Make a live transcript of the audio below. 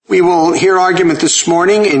We will hear argument this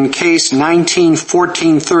morning in case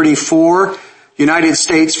 19-1434, United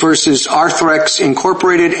States versus Arthrex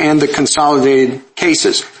Incorporated and the consolidated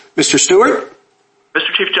cases. Mr. Stewart?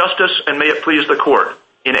 Mr. Chief Justice, and may it please the Court,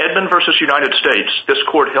 in Edmond versus United States, this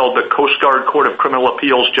Court held that Coast Guard Court of Criminal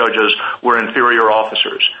Appeals judges were inferior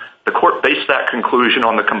officers. The Court based that conclusion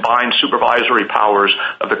on the combined supervisory powers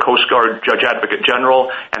of the Coast Guard Judge Advocate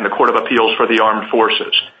General and the Court of Appeals for the Armed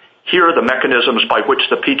Forces. Here, the mechanisms by which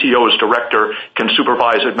the PTO's director can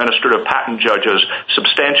supervise administrative patent judges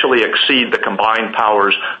substantially exceed the combined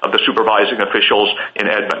powers of the supervising officials in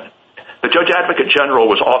Edmond. The Judge Advocate General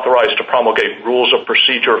was authorized to promulgate rules of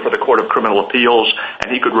procedure for the Court of Criminal Appeals,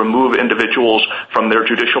 and he could remove individuals from their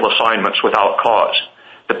judicial assignments without cause.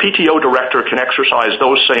 The PTO director can exercise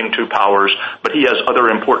those same two powers, but he has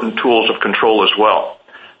other important tools of control as well.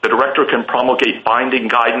 The director can promulgate binding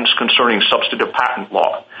guidance concerning substantive patent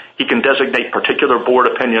law. He can designate particular board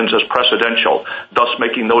opinions as precedential, thus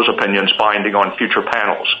making those opinions binding on future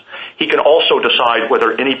panels. He can also decide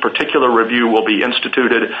whether any particular review will be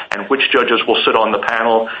instituted and which judges will sit on the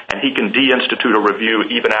panel, and he can deinstitute a review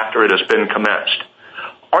even after it has been commenced.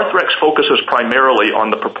 Arthrex focuses primarily on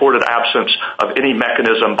the purported absence of any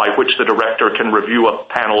mechanism by which the director can review a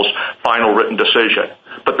panel's final written decision.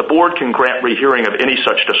 But the board can grant rehearing of any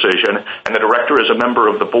such decision, and the director is a member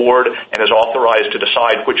of the board and is authorized to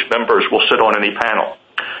decide which members will sit on any panel.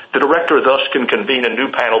 The director thus can convene a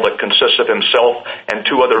new panel that consists of himself and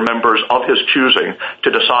two other members of his choosing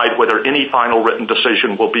to decide whether any final written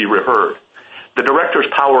decision will be reheard. The director's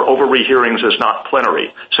power over rehearings is not plenary,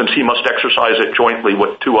 since he must exercise it jointly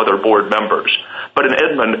with two other board members. But in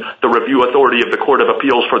Edmond, the review authority of the Court of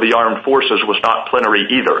Appeals for the Armed Forces was not plenary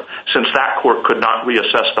either, since that court could not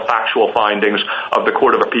reassess the factual findings of the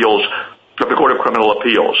Court of Appeals, of the Court of Criminal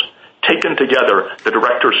Appeals. Taken together, the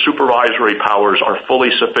director's supervisory powers are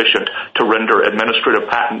fully sufficient to render administrative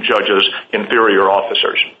patent judges inferior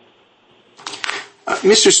officers.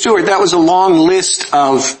 Mr. Stewart, that was a long list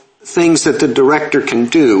of things that the director can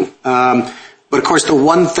do. But of course, the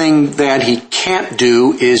one thing that he can't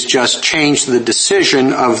do is just change the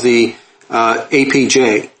decision of the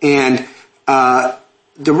APJ. And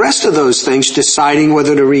the rest of those things, deciding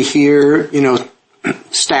whether to rehear,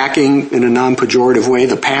 stacking in a non-pejorative way,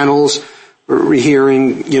 the panels,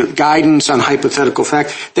 rehearing, guidance on hypothetical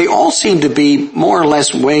fact, they all seem to be more or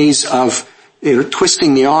less ways of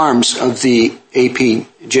twisting the arms of the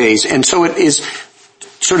APJs. And so it is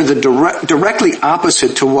sort of the directly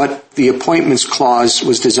opposite to what the Appointments Clause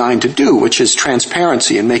was designed to do, which is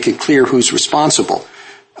transparency and make it clear who's responsible.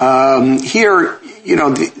 Here,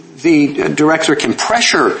 the director can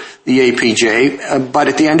pressure the APJ, but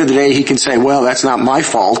at the end of the day, he can say, well, that's not my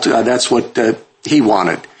fault. That's what he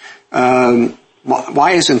wanted.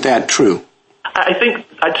 Why isn't that true? I think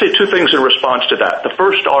I'd say two things in response to that. The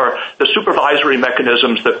first are the supervisory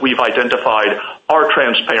mechanisms that we've identified are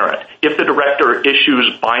transparent. If the director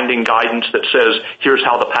issues binding guidance that says, here's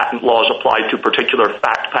how the patent laws apply to particular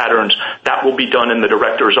fact patterns, that will be done in the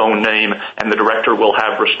director's own name, and the director will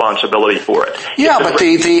have responsibility for it. Yeah, but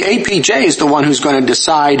the APJ is the one who's going to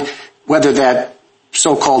decide whether that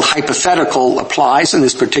so-called hypothetical applies in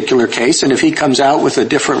this particular case, and if he comes out with a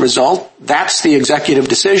different result, that's the executive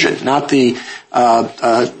decision, not the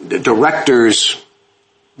director's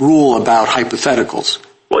rule about hypotheticals.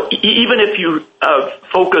 Well, even if you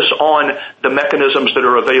focus on the mechanisms that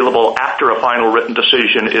are available after a final written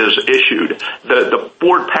decision is issued, the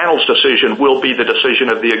board panel's decision will be the decision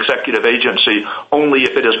of the executive agency only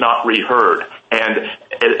if it is not reheard. And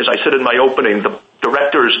as I said in my opening, the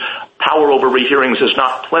director's power over rehearings is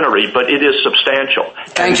not plenary, but it is substantial.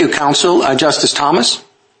 Thank you, counsel. Justice Thomas?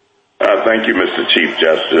 Thank you, Mr. Chief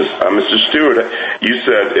Justice. Mr. Stewart, you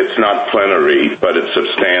said it's not plenary, but it's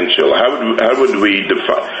substantial. How would we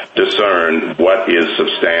discern what is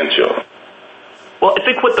substantial? Well, I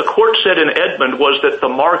think what the court said in Edmond was that the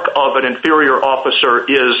mark of an inferior officer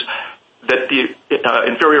is that the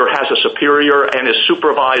inferior has a superior and is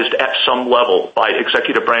supervised at some level by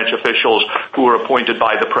executive branch officials who are appointed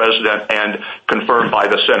by the president and confirmed by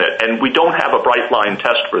the Senate. And we don't have a bright line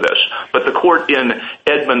test for this, but the court in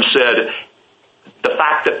Edmond said the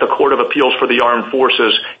fact that the Court of Appeals for the Armed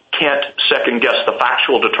Forces can't second-guess the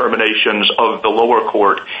factual determinations of the lower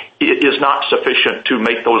court is not sufficient to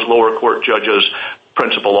make those lower court judges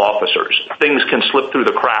principal officers. Things can slip through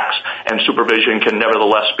the cracks, and supervision can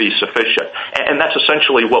nevertheless be sufficient. And that's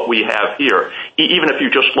essentially what we have here. even if you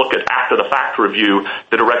just look at after the fact review,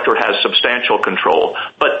 the director has substantial control.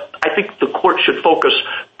 But I think the court should focus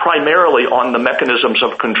primarily on the mechanisms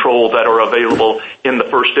of control that are available in the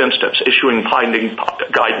first instance, issuing finding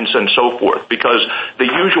guidance and so forth, because the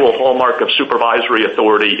usual hallmark of supervisory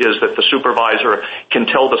authority is that the supervisor can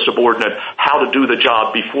tell the subordinate how to do the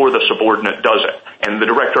job before the subordinate does it, and the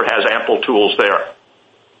director has ample tools there.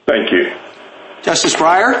 Thank you. Justice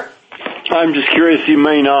Breyer? I'm just curious, you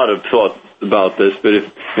may not have thought about this, but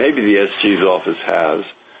maybe the SG's office has.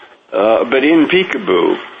 But in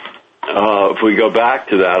Peekaboo, if we go back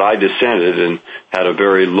to that, I dissented and had a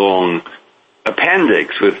very long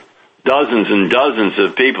appendix with dozens and dozens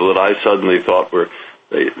of people that I suddenly thought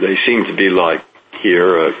they seemed to be like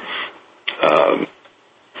here.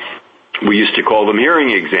 We used to call them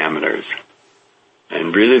hearing examiners.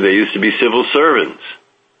 And really they used to be civil servants.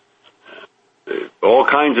 All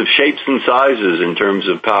kinds of shapes and sizes in terms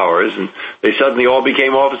of powers, and they suddenly all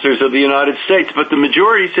became officers of the United States. But the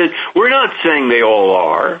majority said, we're not saying they all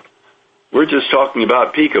are. We're just talking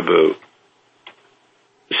about Peekaboo.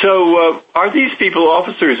 So are these people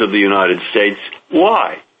officers of the United States?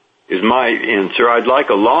 Why? Is my answer. I'd like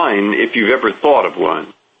a line, if you've ever thought of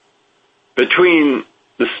one, between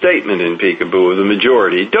the statement in Peekaboo of the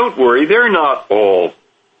majority, don't worry, they're not all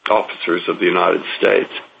officers of the United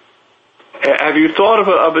States. Have you thought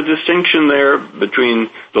of a distinction there between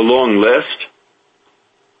the long list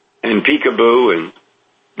and Peekaboo, and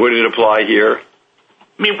would it apply here?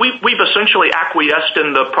 I mean, we've essentially acquiesced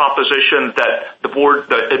in the proposition that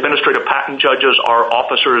the administrative patent judges are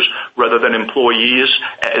officers rather than employees.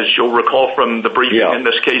 As you'll recall from the briefing in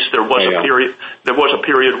this case, there was a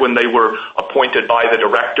period when they were appointed by the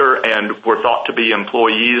director and were thought to be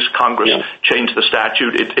employees. Congress changed the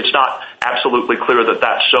statute. It's not absolutely clear that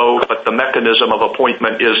that's so, but the mechanism of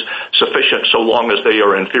appointment is sufficient so long as they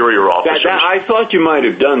are inferior officers. I thought you might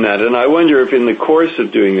have done that, and I wonder if in the course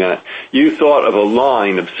of doing that, you thought of a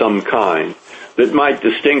line of some kind that might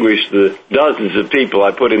distinguish the dozens of people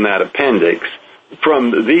I put in that appendix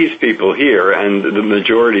from these people here and the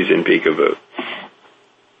majorities in Peekaboo.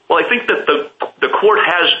 Well, I think that the court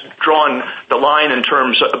has drawn the line in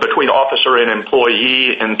terms of, between officer and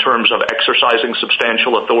employee in terms of exercising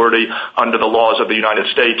substantial authority under the laws of the United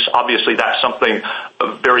States. Obviously, that's something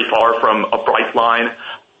very far from a bright line.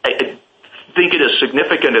 I think it is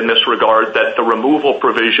significant in this regard that the removal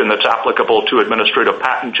provision that's applicable to administrative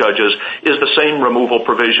patent judges is the same removal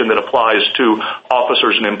provision that applies to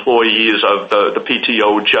officers and employees of the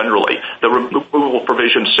PTO generally. The removal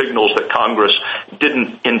provision signals that Congress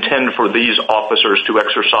didn't intend for these officers to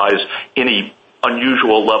exercise any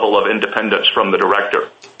unusual level of independence from the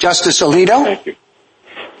director. Justice Alito? Thank you.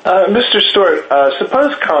 Mr. Stewart,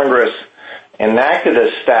 suppose Congress enacted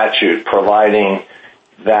a statute providing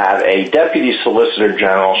that a deputy solicitor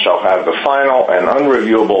general shall have the final and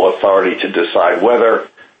unreviewable authority to decide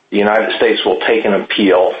whether the United States will take an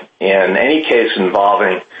appeal in any case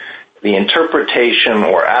involving the interpretation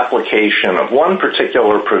or application of one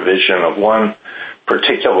particular provision of one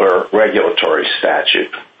particular regulatory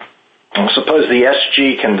statute. Suppose the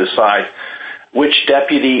SG can decide which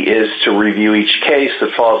deputy is to review each case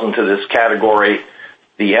that falls into this category.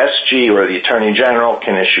 The SG or the Attorney General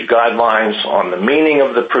can issue guidelines on the meaning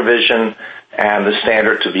of the provision and the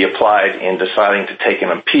standard to be applied in deciding to take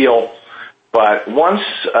an appeal. But once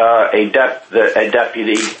a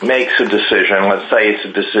deputy makes a decision, let's say it's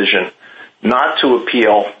a decision not to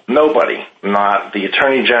appeal, nobody, not the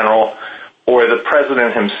Attorney General or the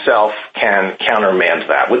President himself, can countermand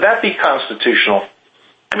that. Would that be constitutional?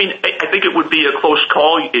 I mean, I think it would be a close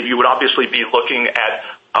call. You would obviously be looking at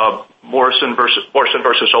Morrison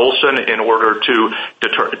versus Olson in order to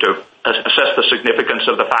assess the significance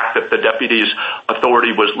of the fact that the deputy's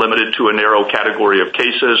authority was limited to a narrow category of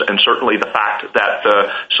cases, and certainly the fact that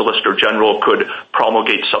the Solicitor General could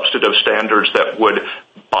promulgate substantive standards that would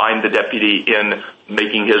bind the deputy in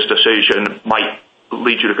making his decision might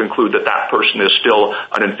lead you to conclude that that person is still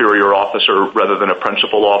an inferior officer rather than a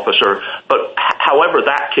principal officer. But however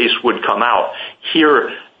that case would come out,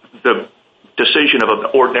 here the decision of an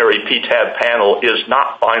ordinary PTAB panel is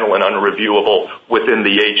not final and unreviewable within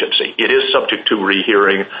the agency. It is subject to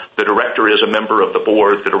rehearing. The director is a member of the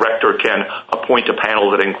board. The director can appoint a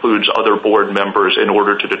panel that includes other board members in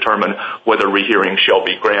order to determine whether rehearing shall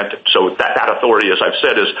be granted. So that authority, as I've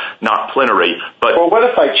said, is not plenary. But well, what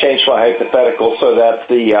if I change my hypothetical so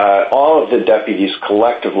that all of the deputies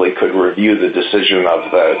collectively could review the decision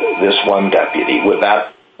of this one deputy? Would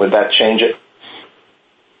that change it?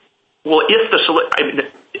 Well,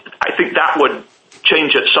 I think that would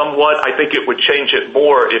change it somewhat. I think it would change it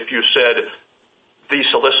more if you said the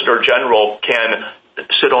Solicitor General can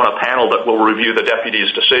sit on a panel that will review the deputy's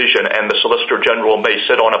decision, and the Solicitor General may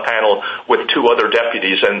sit on a panel with two other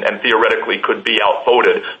deputies and theoretically could be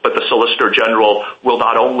outvoted, but the Solicitor General will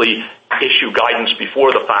not only issue guidance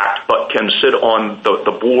before the fact, but can sit on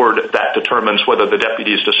the board that determines whether the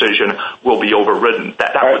deputy's decision will be overridden.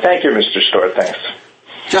 All right, thank you, Mr. Stewart. Thanks.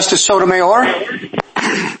 Justice Sotomayor?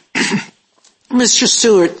 Mr.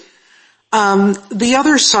 Stewart, the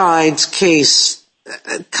other side's case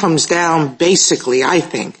comes down basically, I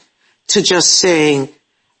think, to just saying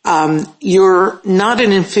you're not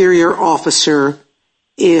an inferior officer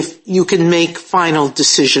if you can make final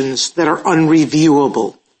decisions that are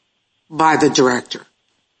unreviewable by the director.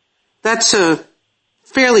 That's a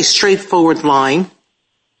fairly straightforward line.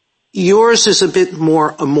 Yours is a bit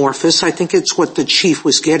more amorphous. I think it's what the chief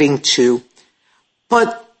was getting to.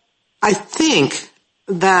 But I think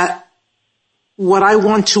that what I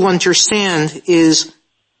want to understand is,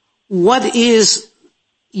 what is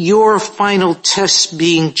your final test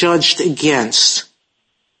being judged against?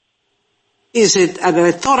 Is it, and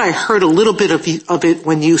I thought I heard a little bit of it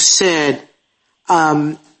when you said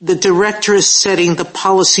the director is setting the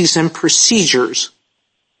policies and procedures.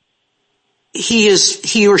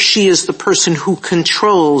 He or she is the person who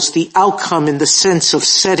controls the outcome in the sense of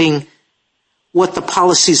setting what the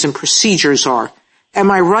policies and procedures are. Am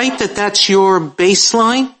I right that that's your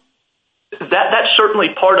baseline? That's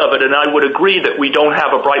certainly part of it, and I would agree that we don't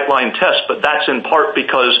have a bright line test, but that's in part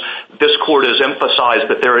because this court has emphasized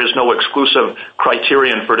that there is no exclusive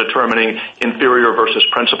criterion for determining inferior versus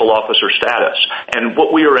principal officer status. And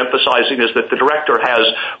what we are emphasizing is that the director has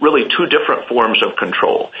really two different forms of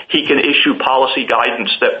control. He can issue policy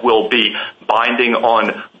guidance that will be binding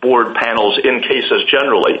on board panels in cases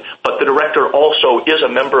generally, but the director also is a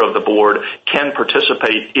member of the board, can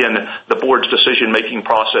participate in the board's decision-making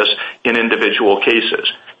process in individual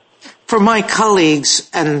cases. For my colleagues,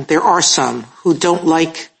 and there are some who don't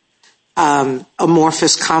like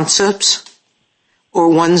amorphous concepts or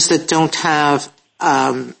ones that don't have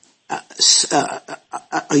a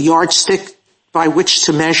yardstick by which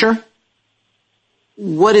to measure,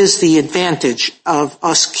 what is the advantage of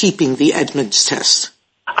us keeping the Edmonds test?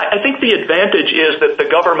 I think the advantage is that the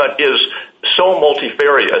government is so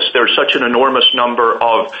multifarious. There's such an enormous number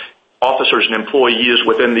of officers and employees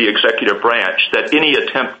within the executive branch that any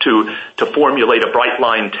attempt to formulate a bright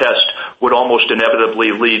line test would almost inevitably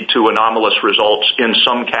lead to anomalous results in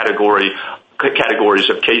some categories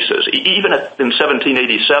of cases. Even in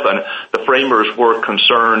 1787, the framers were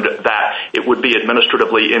concerned that it would be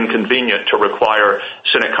administratively inconvenient to require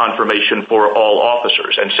Senate confirmation for all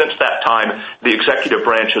officers. And since that time, the executive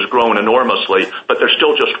branch has grown enormously, but there's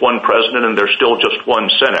still just one president and there's still just one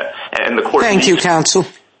Senate. And the court Thank you, counsel.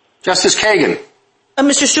 Justice Kagan.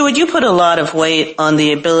 Mr. Stewart, you put a lot of weight on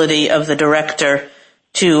the ability of the director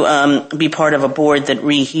to be part of a board that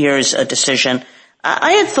rehears a decision.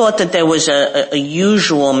 I had thought that there was a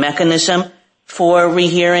usual mechanism for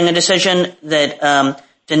rehearing a decision that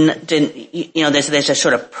there's a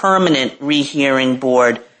sort of permanent rehearing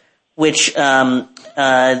board which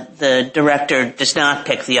the director does not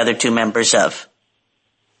pick the other two members of.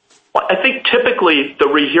 Well, I think typically the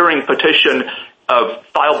rehearing petition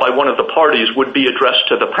filed by one of the parties would be addressed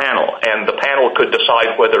to the panel, and the panel could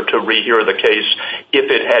decide whether to rehear the case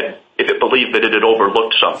if it believed that it had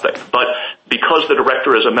overlooked something. But because the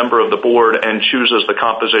director is a member of the board and chooses the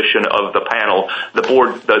composition of the panel, the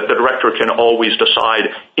director can always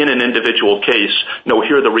decide in an individual case, no,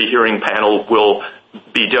 here the rehearing panel will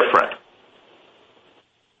be different.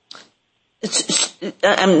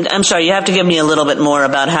 I'm sorry, you have to give me a little bit more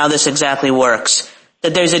about how this exactly works.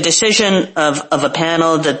 That there's a decision of a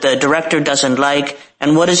panel that the director doesn't like,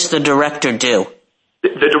 and what does the director do? The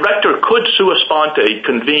director could sua sponte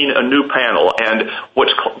convene a new panel, and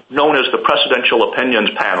what's known as the Presidential Opinions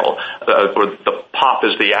Panel, or the POP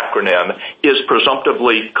is the acronym, is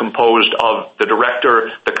presumptively composed of the director,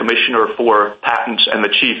 the commissioner for patents, and the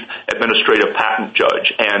chief administrative patent judge.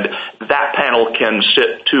 And that panel can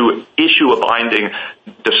sit to issue a binding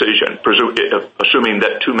decision, assuming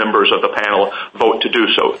that two members of the panel vote to do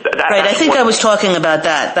so. Right, I think I was talking about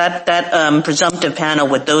that presumptive panel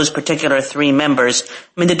with those particular three members.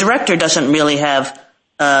 I mean, the director doesn't really have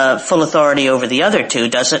full authority over the other two,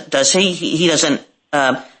 does he? He doesn't.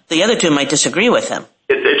 The other two might disagree with him.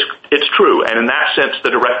 It's true, and in that sense, the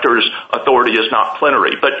director's authority is not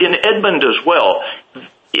plenary. But in Edmund as well,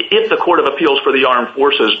 if the Court of Appeals for the Armed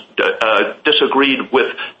Forces disagreed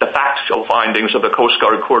with the factual findings of the Coast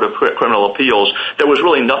Guard Court of Criminal Appeals, there was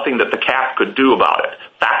really nothing that the CAF could do about it.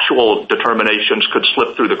 Factual determinations could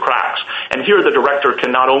slip through the cracks. And here the director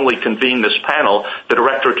can not only convene this panel, the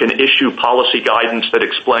director can issue policy guidance that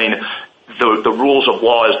explain the rules of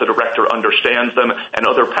law as the director understands them, and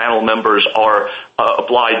other panel members are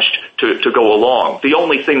obliged to go along. The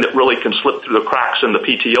only thing that really can slip through the cracks in the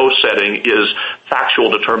PTO setting is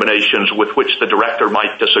factual determinations with which the director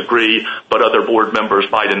might disagree, but other board members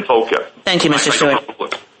might invoke it. Thank you, Mr.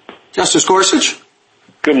 Stewart. Justice Gorsuch?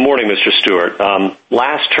 Good morning, Mr. Stewart.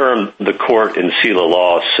 Last term, the court in SELA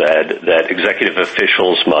law said that executive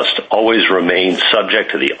officials must always remain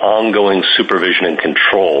subject to the ongoing supervision and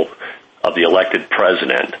control of the elected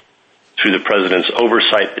president. Through the president's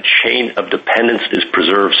oversight, the chain of dependence is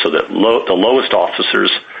preserved so that the lowest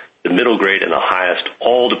officers, the middle grade, and the highest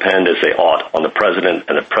all depend as they ought on the president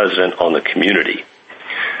and the president on the community.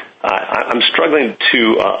 I'm struggling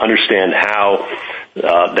to understand how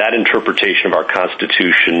that interpretation of our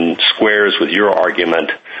Constitution squares with your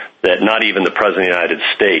argument that not even the President of the United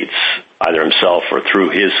States, either himself or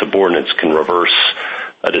through his subordinates, can reverse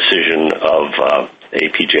a decision of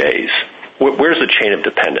APJs. Where's the chain of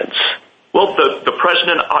dependence? Well, the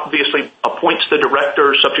president obviously appoints the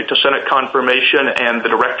director subject to Senate confirmation, and the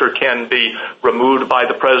director can be removed by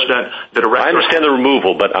the president. I understand the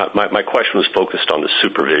removal, but my question was focused on the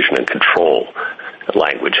supervision and control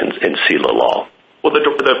language in SELA law. Well,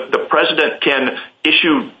 the president can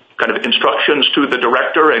issue kind of instructions to the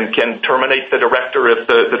director and can terminate the director if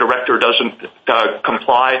the director doesn't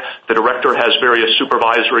comply. The director has various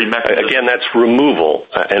supervisory mechanisms. Again, that's removal,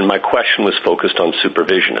 and my question was focused on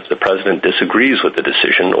supervision. If the president disagrees with the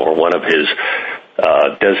decision, or one of his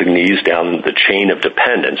designees down the chain of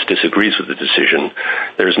dependence disagrees with the decision,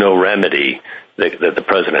 there's no remedy that the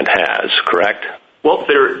president has, correct? Well,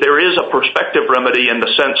 there is a prospective remedy in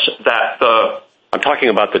the sense that I'm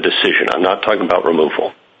talking about the decision. I'm not talking about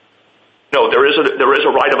removal. No, there is a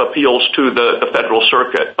right of appeals to the federal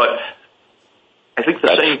circuit, but I think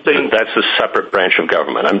same thing. That's a separate branch of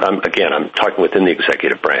government. I'm talking within the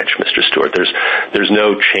executive branch, Mr. Stewart. There's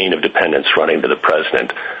no chain of dependence running to the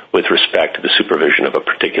president with respect to the supervision of a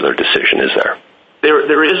particular decision, is there?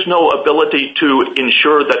 There is no ability to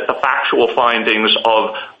ensure that the factual findings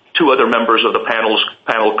of two other members of the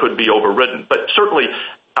panel could be overridden, but certainly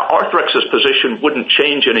Arthrex's position wouldn't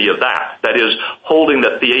change any of that. That is, holding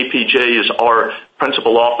that the APJs are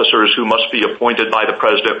principal officers who must be appointed by the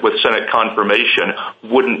president with Senate confirmation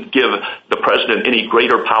wouldn't give the president any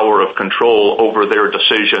greater power of control over their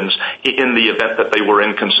decisions in the event that they were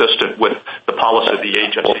inconsistent with the policy of the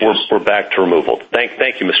agency. We're back to removal.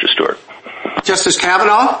 Thank you, Mr. Stewart. Justice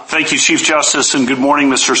Kavanaugh? Thank you, Chief Justice, and good morning,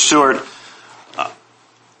 Mr. Stewart.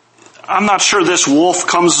 I'm not sure this wolf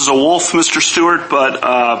comes as a wolf, Mr. Stewart, but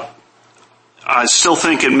I still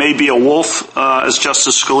think it may be a wolf, as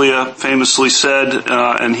Justice Scalia famously said,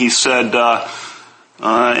 and he said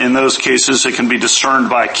in those cases it can be discerned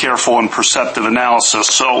by careful and perceptive analysis.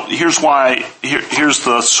 So here's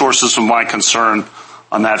the sources of my concern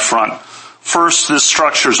on that front. First, this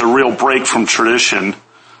structure is a real break from tradition,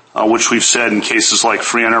 which we've said in cases like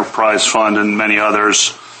Free Enterprise Fund and many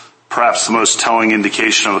others. Perhaps the most telling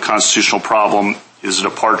indication of a constitutional problem is a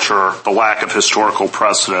departure, the lack of historical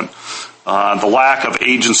precedent, the lack of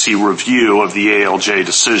agency review of the ALJ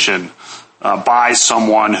decision by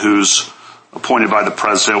someone who's appointed by the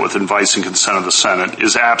president with advice and consent of the Senate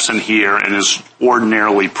is absent here and is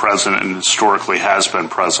ordinarily present and historically has been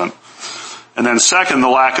present. And then second, the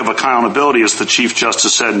lack of accountability, as the Chief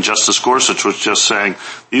Justice said and Justice Gorsuch was just saying.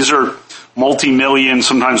 These are multi-million,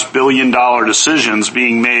 sometimes billion-dollar decisions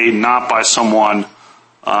being made not by someone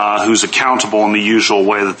who's accountable in the usual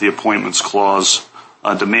way that the Appointments Clause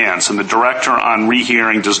demands. And the director on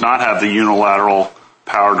rehearing does not have the unilateral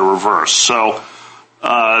power to reverse. So,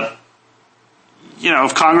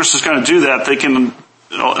 if Congress is going to do that, they can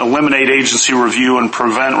eliminate agency review and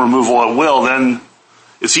prevent removal at will, then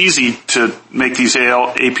it's easy to make these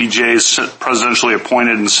APJs presidentially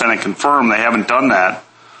appointed and Senate confirmed. They haven't done that.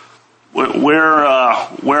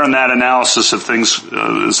 Where in that analysis of things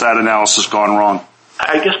has that analysis gone wrong?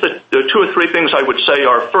 I guess the two or three things I would say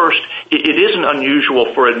are, first, it isn't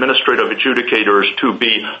unusual for administrative adjudicators to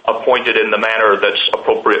be appointed in the manner that's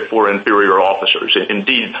appropriate for inferior officers.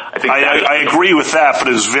 Indeed, I agree with that, but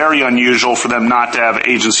it's very unusual for them not to have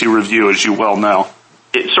agency review, as you well know.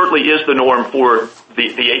 It certainly is the norm for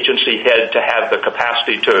the agency head to have the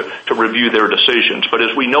capacity to review their decisions. But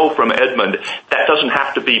as we know from Edmund, that doesn't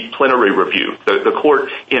have to be plenary review. The court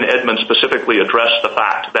in Edmund specifically addressed the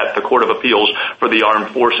fact that the Court of Appeals for the Armed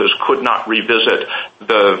Forces could not revisit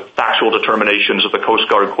the factual determinations of the Coast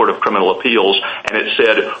Guard Court of Criminal Appeals, and it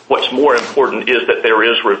said what's more important is that there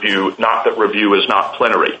is review, not that review is not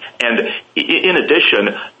plenary. And in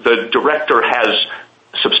addition, the director has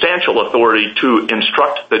substantial authority to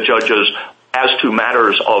instruct the judges as to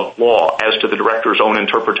matters of law, as to the director's own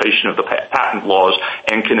interpretation of the patent laws,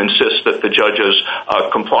 and can insist that the judges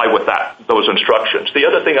comply with those instructions.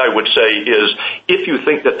 The other thing I would say is, if you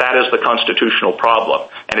think that is the constitutional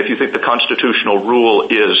problem, and if you think the constitutional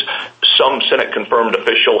rule is some Senate-confirmed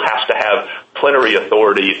official has to have plenary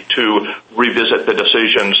authority to revisit the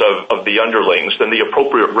decisions of the underlings, then the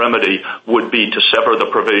appropriate remedy would be to sever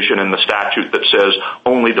the provision in the statute that says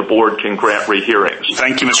only the board can grant rehearings.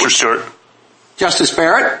 Thank you, Mr. Stewart. Justice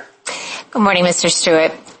Barrett? Good morning, Mr.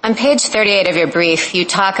 Stewart. On page 38 of your brief, you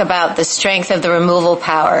talk about the strength of the removal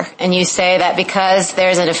power, and you say that because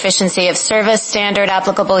there's an efficiency of service standard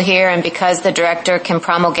applicable here, and because the director can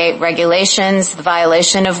promulgate regulations, the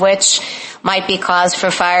violation of which might be cause for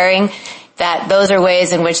firing, that those are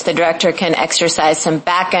ways in which the director can exercise some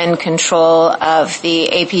back-end control of the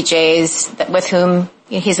APJs with whom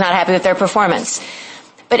he's not happy with their performance.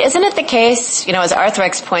 But isn't it the case, as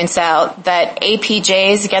Arthrex points out, that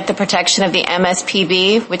APJs get the protection of the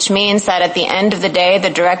MSPB, which means that at the end of the day, the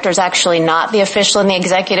director is actually not the official in the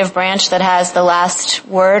executive branch that has the last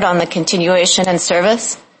word on the continuation and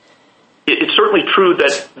service? It's certainly true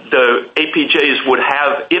that the APJs would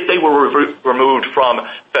have, if they were removed from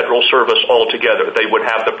federal service altogether, they would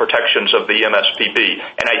have the protections of the MSPB.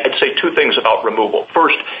 And I'd say two things about removal.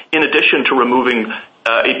 First, in addition to removing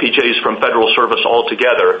APJs from federal service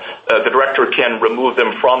altogether, the director can remove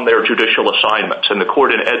them from their judicial assignments. And the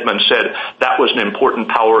court in Edmund said that was an important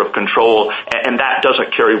power of control, and that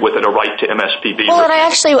doesn't carry with it a right to MSPB. Well, and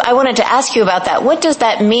I wanted to ask you about that. What does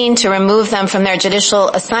that mean to remove them from their judicial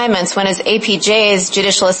assignments when as APJs,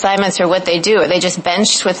 judicial assignments are what they do? Are they just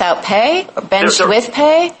benched without pay or benched with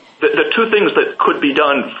pay? The two things that could be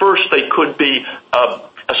done, first, they could be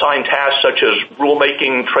assigned tasks such as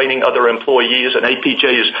rulemaking, training other employees, and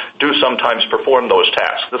APJs do sometimes perform those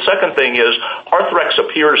tasks. The second thing is Arthrex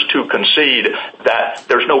appears to concede that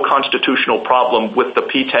there's no constitutional problem with the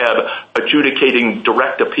PTAB adjudicating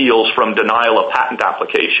direct appeals from denial of patent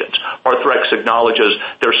applications. Arthrex acknowledges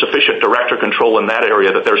there's sufficient director control in that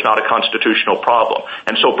area that there's not a constitutional problem.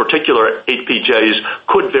 And so particular APJs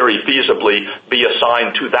could very feasibly be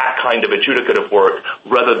assigned to that kind of adjudicative work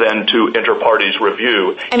rather than to inter-parties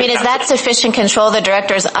review. I mean, is that sufficient control? The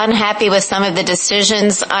director's unhappy with some of the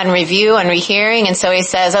decisions on review and rehearing, and so he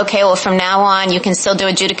says, okay, well, from now on, you can still do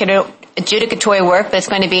adjudicatory work, but it's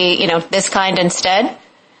going to be, this kind instead?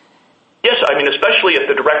 Yes, I mean, especially if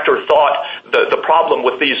the director thought the problem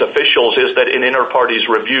with these officials is that in inter-parties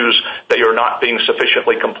reviews, they are not being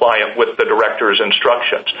sufficiently compliant with the director's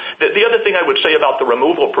instructions. The other thing I would say about the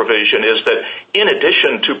removal provision is that in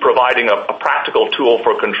addition to providing a practical tool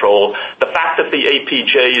for control, the fact that the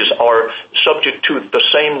APJs are subject to the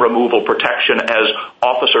same removal protection as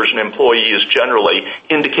officers and employees generally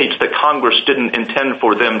indicates that Congress didn't intend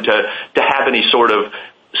for them to have any sort of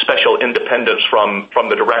special independence from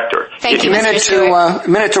the director. Thank you, Mr. Stewart. A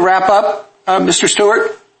minute to wrap up, Mr.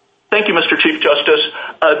 Stewart. Thank you, Mr. Chief Justice.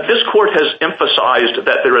 This court has emphasized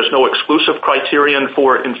that there is no exclusive criterion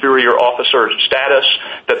for inferior officer status,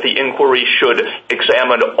 that the inquiry should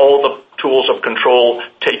examine all the tools of control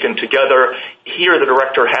taken together. Here, the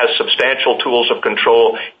director has substantial tools of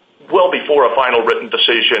control well before a final written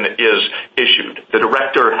decision is issued. The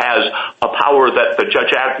director has a power that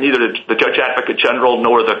neither the Judge Advocate General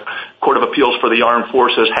nor the Court of Appeals for the Armed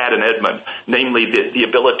Forces had in Edmund, namely the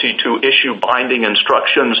ability to issue binding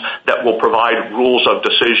instructions that will provide rules of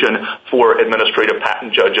decision for administrative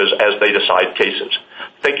patent judges as they decide cases.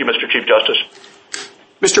 Thank you, Mr. Chief Justice.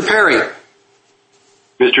 Mr. Perry.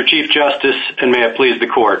 Mr. Chief Justice, and may it please the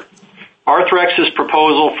Court. Arthrex's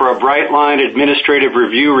proposal for a bright-line administrative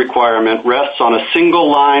review requirement rests on a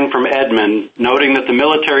single line from Edmund, noting that the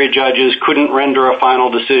military judges couldn't render a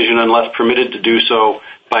final decision unless permitted to do so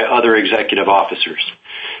by other executive officers.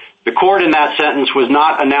 The Court in that sentence was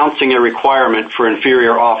not announcing a requirement for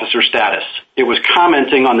inferior officer status. It was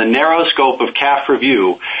commenting on the narrow scope of CAF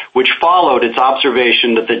review, which followed its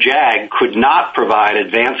observation that the JAG could not provide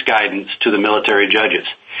advance guidance to the military judges.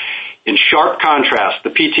 In sharp contrast, the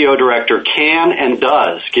PTO director can and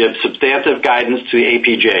does give substantive guidance to the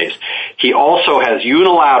APJs. He also has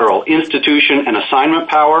unilateral institution and assignment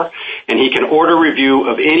power, and he can order review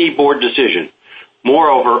of any board decision.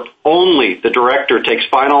 Moreover, only the director takes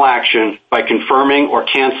final action by confirming or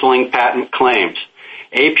canceling patent claims.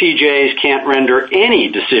 APJs can't render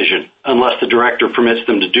any decision unless the director permits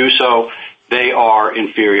them to do so. They are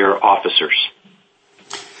inferior officers.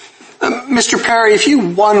 Mr. Perry, if you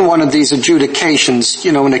won one of these adjudications,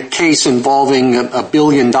 in a case involving $1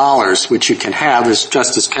 billion, which you can have, as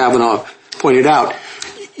Justice Kavanaugh pointed out,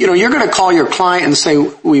 you're going to call your client and say,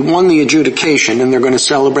 we won the adjudication, and they're going to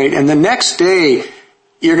celebrate. And the next day,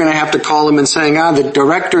 you're going to have to call him and saying, the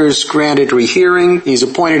director's granted rehearing. He's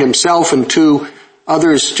appointed himself and two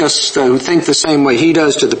others just who think the same way he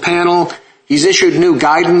does to the panel. He's issued new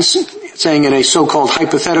guidance saying in a so-called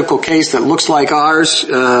hypothetical case that looks like ours,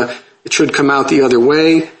 it should come out the other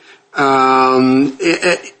way. And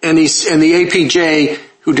the APJ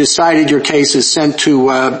who decided your case is sent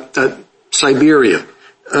to Siberia.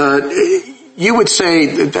 You would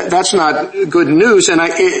say that's not good news, and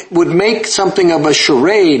it would make something of a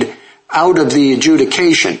charade out of the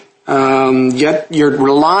adjudication. Yet you're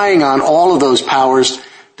relying on all of those powers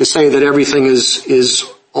to say that everything is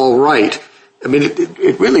all right. I mean,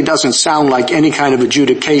 it really doesn't sound like any kind of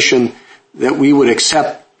adjudication that we would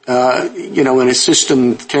accept, in a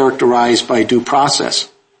system characterized by due process.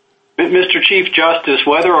 Mr. Chief Justice,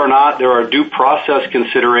 whether or not there are due process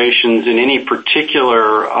considerations in any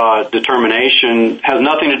particular determination has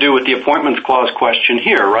nothing to do with the Appointments Clause question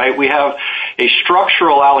here, right? We have a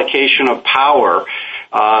structural allocation of power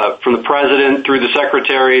from the President through the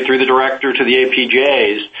Secretary, through the Director to the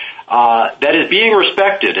APJs that is being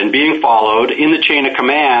respected and being followed in the chain of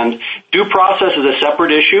command. Due process is a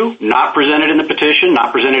separate issue, not presented in the petition,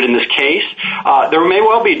 not presented in this case. There may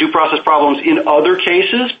well be due process problems in other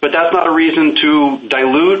cases, but that's not a reason to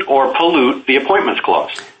dilute or pollute the Appointments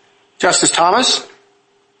Clause. Justice Thomas?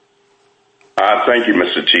 Thank you,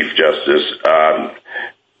 Mr. Chief Justice.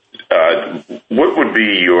 What would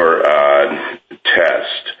be your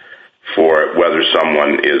test for whether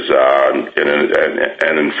someone is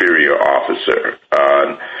an inferior officer?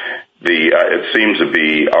 It seems to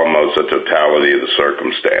be almost a totality of the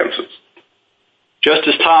circumstances.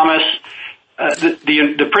 Justice Thomas,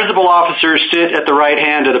 the principal officers sit at the right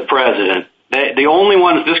hand of the President. The only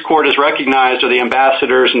ones this court has recognized are the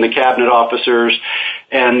ambassadors and the cabinet officers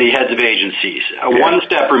and the heads of agencies. One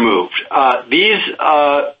step removed. These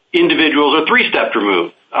individuals are 3 steps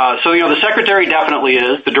removed. So the Secretary definitely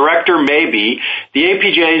is, the Director may be, the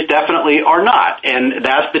APJs definitely are not, and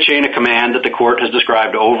that's the chain of command that the court has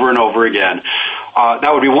described over and over again.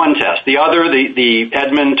 That would be one test. The other, the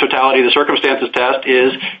Edmund totality of the circumstances test,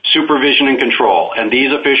 is supervision and control, and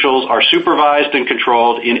these officials are supervised and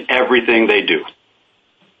controlled in everything they do.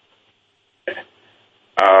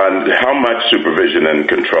 How much supervision and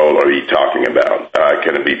control are you talking about?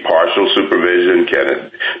 Can it be partial supervision?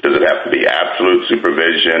 Does it have to be absolute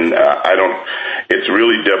supervision? It's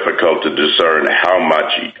really difficult to discern how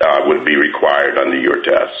much would be required under your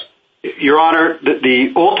test. Your Honor, the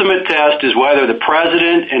ultimate test is whether the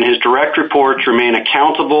President and his direct reports remain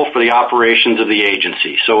accountable for the operations of the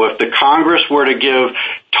agency. So if the Congress were to give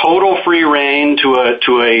total free rein to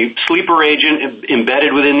a sleeper agent embedded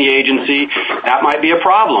within the agency, that might be a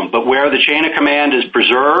problem. But where the chain of command is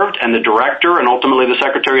preserved and the Director and ultimately the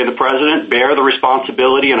Secretary and the President bear the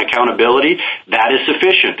responsibility and accountability, that is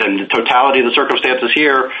sufficient. And the totality of the circumstances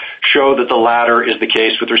here show that the latter is the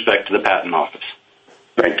case with respect to the Patent Office.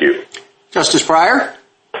 Thank you. Justice Breyer?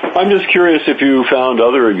 I'm just curious if you found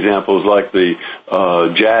other examples like the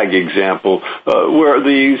JAG example where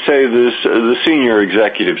the senior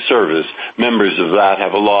executive service, members of that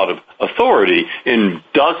have a lot of authority in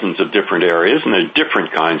dozens of different areas and they're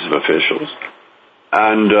different kinds of officials.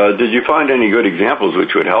 And did you find any good examples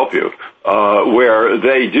which would help you where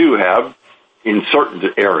they do have, in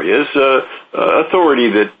certain areas,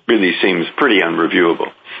 authority that really seems pretty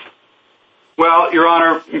unreviewable? Well, Your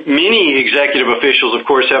Honor, many executive officials, of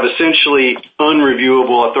course, have essentially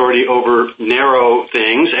unreviewable authority over narrow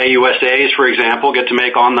things. AUSAs, for example, get to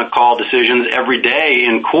make on-the-call decisions every day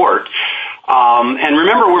in court. And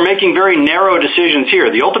remember, we're making very narrow decisions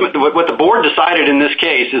here. What the board decided in this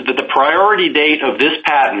case is that the priority date of this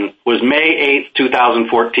patent was May 8,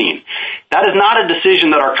 2014. That is not a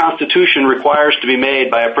decision that our Constitution requires to be made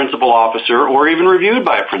by a principal officer or even reviewed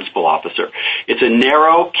by a principal officer. It's a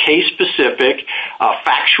narrow, case-specific,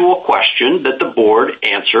 factual question that the board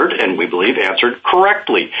answered, and we believe answered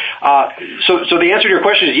correctly. So the answer to your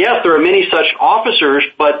question is yes, there are many such officers,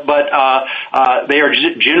 but they are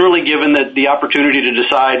generally given the opportunity to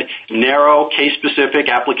decide narrow, case-specific,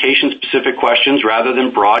 application-specific questions rather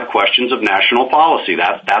than broad questions of national policy.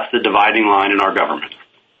 That's the dividing line in our government.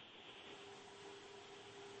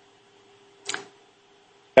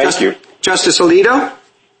 Thank you. Justice Alito?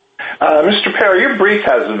 Mr. Perry, your brief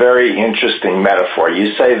has a very interesting metaphor.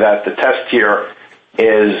 You say that the test here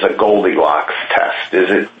is a Goldilocks test.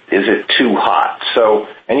 Is it too hot?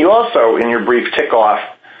 And you also, in your brief, tick off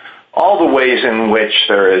all the ways in which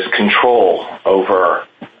there is control over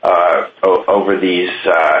these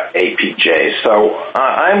APJs. So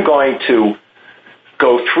I'm going to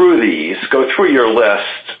go through your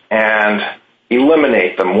list and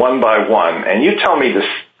eliminate them one by one. And you tell me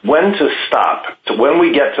when to stop, when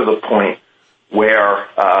we get to the point where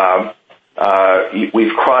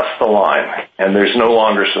we've crossed the line and there's no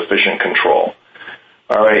longer sufficient control.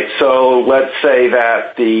 All right, so let's say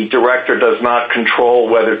that the director does not control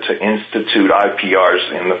whether to institute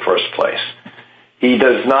IPRs in the first place. He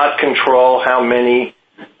does not control how many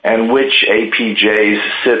and which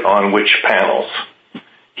APJs sit on which panels.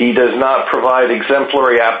 He does not provide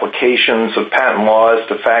exemplary applications of patent laws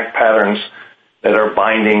to fact patterns that are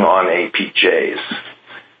binding on APJs.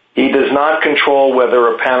 He does not control whether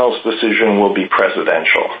a panel's decision will be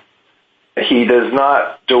presidential. He does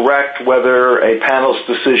not direct whether a panel's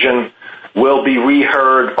decision will be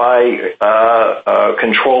reheard by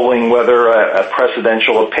controlling whether a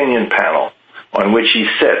presidential opinion panel on which he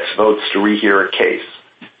sits votes to rehear a case.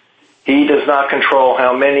 He does not control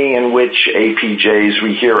how many and which APJs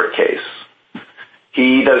rehear a case.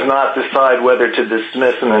 He does not decide whether to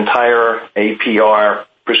dismiss an entire APR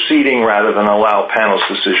proceeding rather than allow a panel's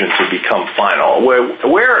decision to become final.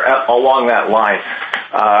 Where along that line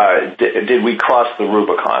did we cross the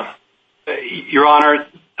Rubicon? Your Honor,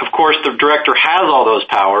 of course, the director has all those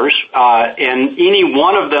powers, and any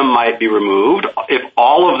one of them might be removed. If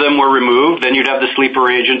all of them were removed, then you'd have the sleeper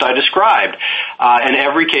agent I described. And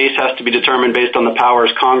every case has to be determined based on the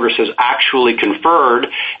powers Congress has actually conferred.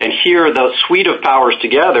 And here, the suite of powers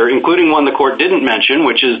together, including one the court didn't mention,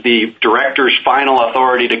 which is the director's final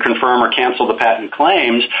authority to confirm or cancel the patent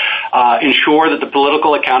claims, ensure that the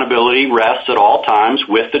political accountability rests at all times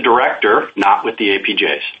with the director, not with the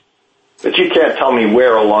APJs. But you can't tell me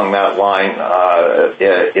where along that line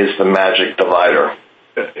is the magic divider.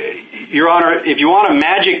 Your Honor, if you want a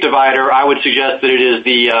magic divider, I would suggest that it is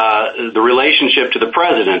the relationship to the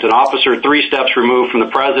president. An officer 3 steps removed from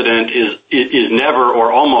the president is never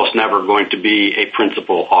or almost never going to be a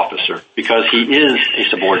principal officer because he is a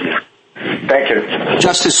subordinate. Thank you.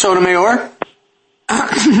 Justice Sotomayor?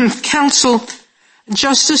 Counsel,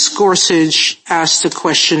 Justice Gorsuch asked a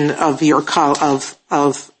question of your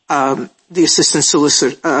the Assistant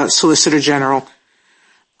Solicitor General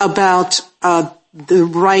about the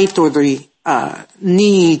right or the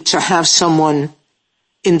need to have someone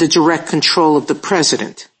in the direct control of the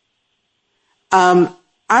president. I'm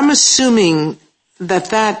assuming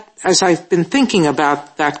that, as I've been thinking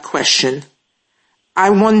about that question, I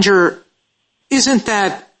wonder, isn't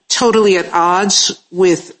that totally at odds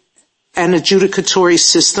with an adjudicatory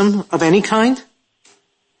system of any kind?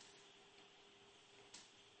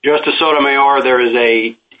 Justice Sotomayor, there is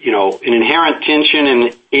an inherent tension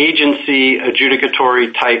in agency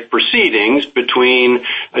adjudicatory type proceedings between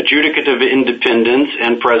adjudicative independence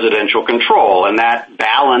and presidential control. And that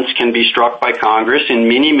balance can be struck by Congress in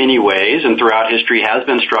many, many ways, and throughout history has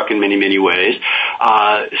been struck in many, many ways,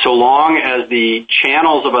 so long as the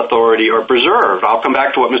channels of authority are preserved. I'll come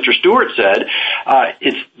back to what Mr. Stewart said.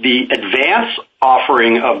 It's the advance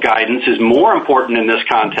offering of guidance is more important in this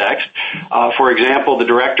context. For example, the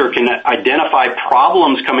director can identify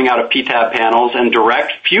problems coming out of PTAB panels and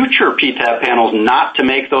direct future PTAB panels not to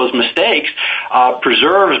make those mistakes,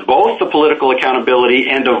 preserves both the political accountability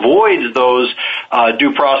and avoids those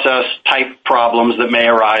due process type problems that may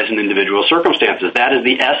arise in individual circumstances. That is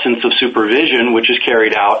the essence of supervision, which is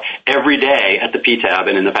carried out every day at the PTAB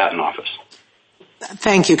and in the Patent Office.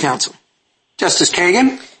 Thank you, counsel. Justice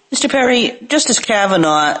Kagan? Mr. Perry, Justice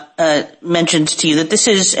Kavanaugh mentioned to you that this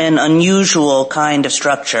is an unusual kind of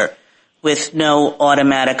structure with no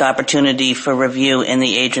automatic opportunity for review in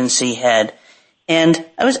the agency head. And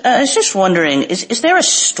I was just wondering, is there a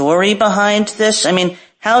story behind this? I mean,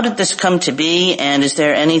 how did this come to be, and is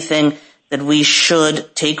there anything that we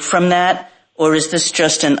should take from that, or is this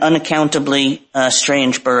just an unaccountably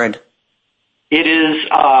strange bird? It is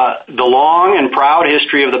the long and proud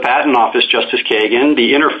history of the Patent Office, Justice Kagan,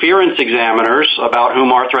 the interference examiners, about whom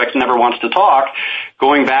Arthrex never wants to talk.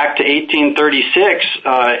 Going back to 1836,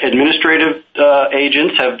 administrative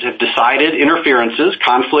agents have decided interferences,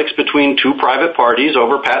 conflicts between two private parties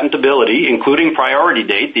over patentability, including priority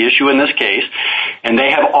date, the issue in this case, and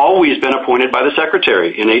they have always been appointed by the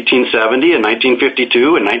Secretary in 1870, in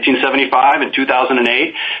 1952, in 1975, in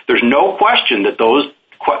 2008. There's no question that those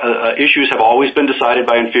issues have always been decided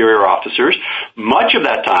by inferior officers. Much of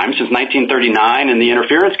that time, since 1939 in the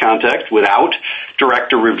interference context, without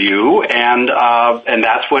director review, and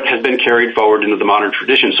that's what has been carried forward into the modern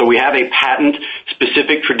tradition. So we have a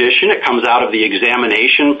patent-specific tradition. It comes out of the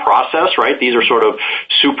examination process, right? These are sort of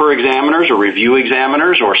super examiners or review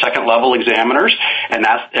examiners or second-level examiners, and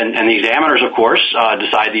the examiners, of course,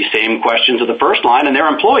 decide these same questions at the first line, and they're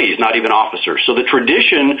employees, not even officers. So the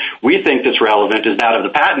tradition we think that's relevant is that of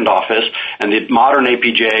the patent office, and the modern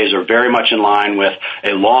APJs are very much in line with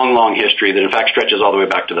a long, long history that in fact stretches all the way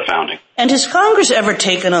back to the founding. And has Congress ever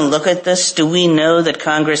taken a look at this? Do we know that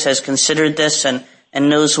Congress has considered this and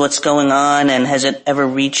knows what's going on, and has it ever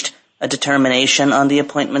reached a determination on the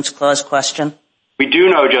Appointments Clause question? We do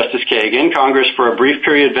know, Justice Kagan, Congress for a brief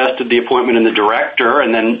period vested the appointment in the director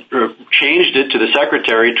and then changed it to the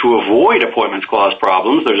secretary to avoid Appointments Clause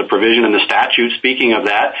problems. There's a provision in the statute speaking of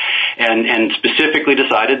that, and specifically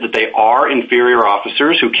decided that they are inferior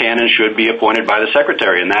officers who can and should be appointed by the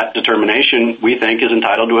secretary, and that determination, we think, is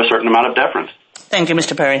entitled to a certain amount of deference. Thank you,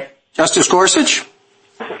 Mr. Perry. Justice Gorsuch?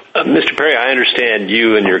 Mr. Perry, I understand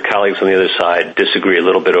you and your colleagues on the other side disagree a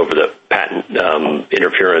little bit over the patent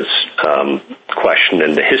interference question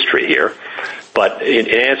and the history here. But in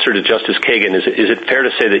answer to Justice Kagan, is it fair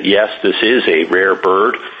to say that, yes, this is a rare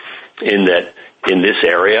bird in that in this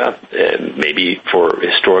area, maybe for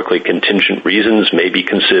historically contingent reasons, may be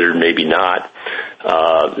considered, maybe not,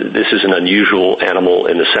 this is an unusual animal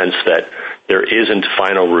in the sense that there isn't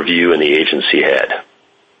final review in the agency head?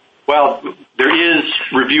 Well, there is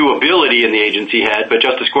reviewability in the agency head, but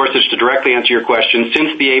Justice Gorsuch, to directly answer your question,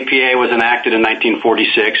 since the APA was enacted in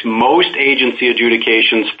 1946, most agency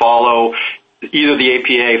adjudications follow either the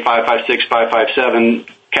APA 556, 557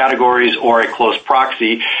 categories or a close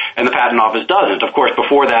proxy, and the Patent Office doesn't. Of course,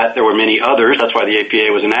 before that, there were many others. That's why the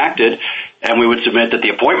APA was enacted, and we would submit that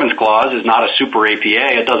the Appointments Clause is not a super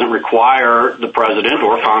APA. It doesn't require the President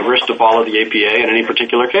or Congress to follow the APA in any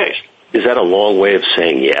particular case. Is that a long way of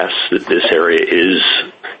saying yes, that this area is,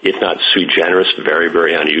 if not sui generis, very,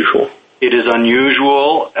 very unusual? It is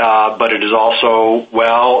unusual, but it is also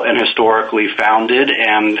well and historically founded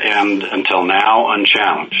and until now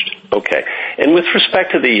unchallenged. Okay. And with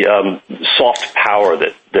respect to the soft power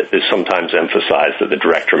that is sometimes emphasized that the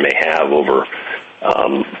director may have over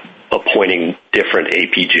appointing different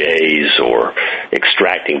APJs or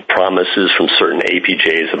extracting promises from certain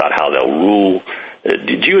APJs about how they'll rule,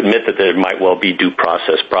 did you admit that there might well be due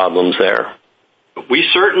process problems there? We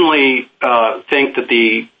certainly think that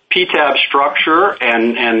the PTAB structure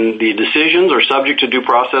and the decisions are subject to due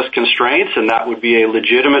process constraints, and that would be a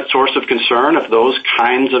legitimate source of concern if those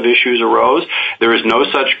kinds of issues arose. There is no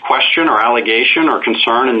such question or allegation or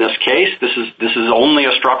concern in this case. This is only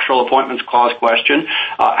a structural Appointments Clause question.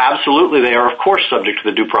 Absolutely, they are, of course, subject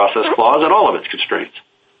to the Due Process Clause and all of its constraints.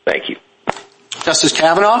 Thank you. Justice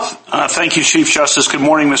Kavanaugh? Thank you, Chief Justice. Good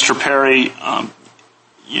morning, Mr. Perry.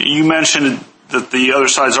 You mentioned that the other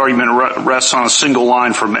side's argument rests on a single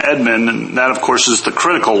line from Edmund, and that, of course, is the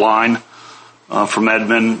critical line from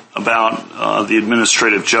Edmund about the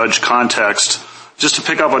administrative judge context. Just to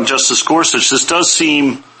pick up on Justice Gorsuch, this does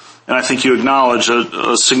seem, and I think you acknowledge,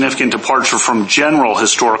 a significant departure from general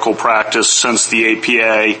historical practice since the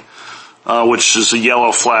APA, which is a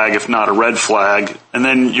yellow flag, if not a red flag. And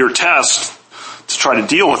then your test to try to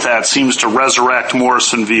deal with that seems to resurrect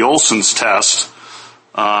Morrison v. Olson's test.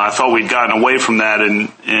 I thought we'd gotten away from that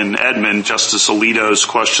in Edmund. Justice Alito's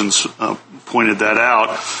questions pointed that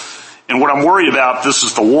out. And what I'm worried about, this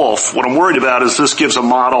is the wolf, what I'm worried about is this gives a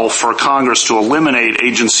model for Congress to eliminate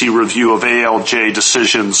agency review of ALJ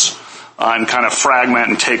decisions and kind of fragment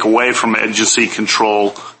and take away from agency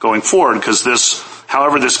control going forward, because this,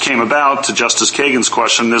 however this came about, to Justice Kagan's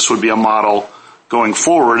question, this would be a model going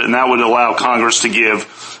forward, and that would allow Congress to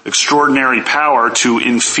give extraordinary power to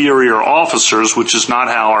inferior officers, which is not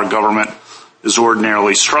how our government is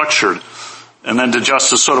ordinarily structured. And then to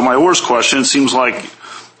Justice Sotomayor's question, it seems like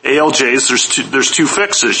ALJs, there's two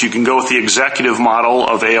fixes. You can go with the executive model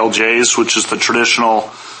of ALJs, which is the traditional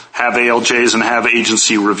have ALJs and have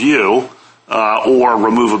agency review, or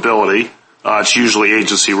removability. It's usually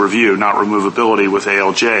agency review, not removability with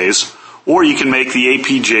ALJs. Or you can make the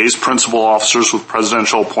APJs principal officers with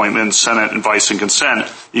presidential appointments, Senate advice and consent,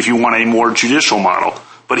 if you want a more judicial model.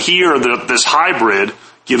 But here, this hybrid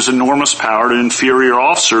gives enormous power to inferior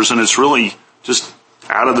officers, and it's really just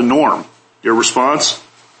out of the norm. Your response?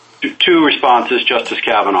 Two responses, Justice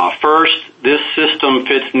Kavanaugh. First, this system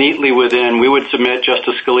fits neatly within, we would submit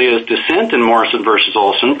Justice Scalia's dissent in Morrison versus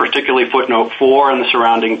Olson, particularly footnote 4 in the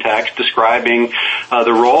surrounding text describing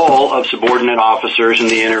the role of subordinate officers in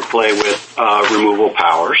the interplay with removal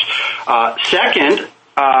powers. Second,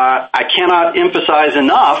 I cannot emphasize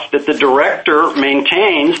enough that the director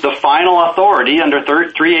maintains the final authority under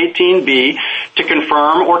 318B to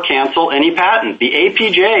confirm or cancel any patent. The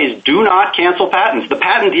APJs do not cancel patents. The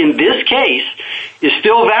patent in this case is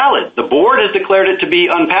still valid. The board has declared it to be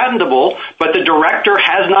unpatentable, but the director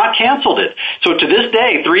has not canceled it. So to this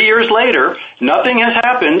day, 3 years later, nothing has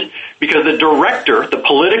happened because the director, the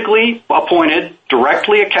politically appointed,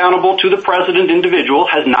 directly accountable to the president individual,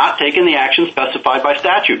 has not taken the action specified by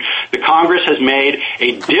statute. The Congress has made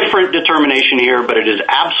a different determination here, but it is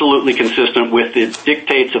absolutely consistent with the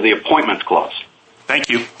dictates of the Appointments Clause. Thank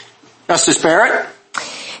you. Justice Barrett?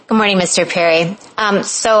 Good morning, Mr. Perry.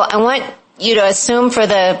 So I want you to assume for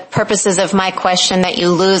the purposes of my question that you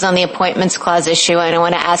lose on the Appointments Clause issue, and I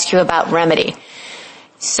want to ask you about remedy.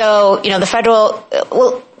 So, the federal,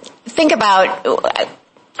 think about,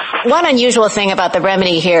 one unusual thing about the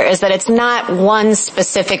remedy here is that it's not one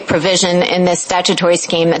specific provision in this statutory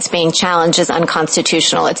scheme that's being challenged as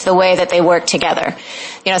unconstitutional. It's the way that they work together.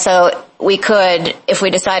 So we could, if we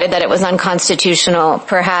decided that it was unconstitutional,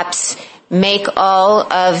 perhaps make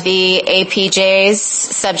all of the APJs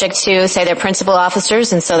subject to, say, their principal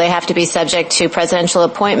officers, and so they have to be subject to presidential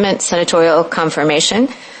appointment, senatorial confirmation.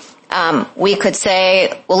 We could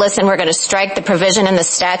say, well, listen, we're going to strike the provision in the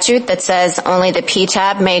statute that says only the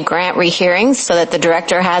PTAB may grant rehearings so that the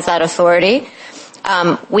director has that authority.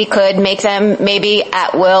 We could make them maybe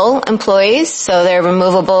at-will employees, so they're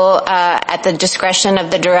removable at the discretion of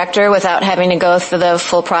the director without having to go through the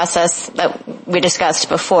full process that we discussed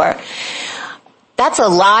before. That's a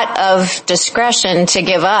lot of discretion to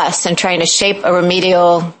give us in trying to shape a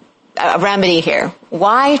remedy here.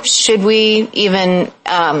 Why should we even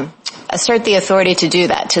assert the authority to do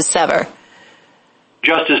that, to sever?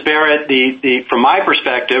 Justice Barrett, from my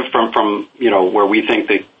perspective, from where we think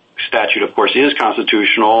the statute, of course, is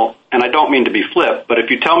constitutional, and I don't mean to be flip, but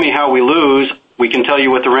if you tell me how we lose, we can tell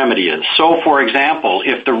you what the remedy is. So, for example,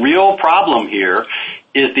 if the real problem here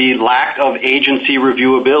is the lack of agency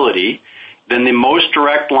reviewability, then the most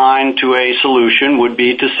direct line to a solution would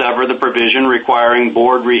be to sever the provision requiring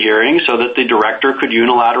board rehearing so that the director could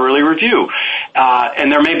unilaterally review.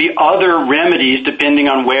 And there may be other remedies depending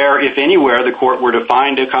on where, if anywhere, the court were to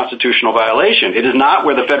find a constitutional violation. It is not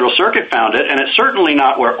where the Federal Circuit found it, and it's certainly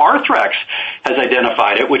not where Arthrex has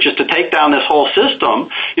identified it, which is to take down this whole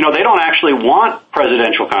system. They don't actually want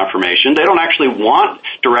presidential confirmation. They don't actually want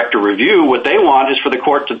director review. What they want is for the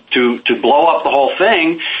court to blow up the whole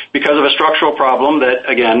thing because of a structural problem that,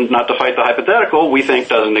 again, not to fight the hypothetical, we think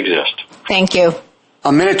doesn't exist. Thank you.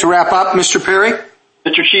 A minute to wrap up, Mr. Perry.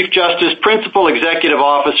 Mr. Chief Justice, principal executive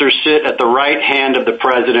officers sit at the right hand of the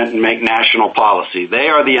president and make national policy. They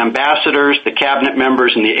are the ambassadors, the cabinet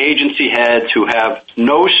members, and the agency heads who have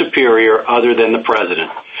no superior other than the president.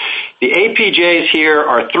 The APJs here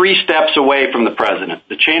are 3 steps away from the president.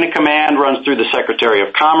 The chain of command runs through the Secretary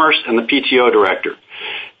of Commerce and the PTO director.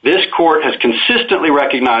 This court has consistently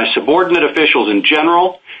recognized subordinate officials in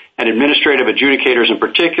general and administrative adjudicators in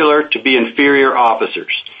particular to be inferior officers.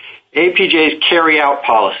 APJs carry out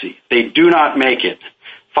policy. They do not make it.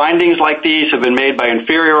 Findings like these have been made by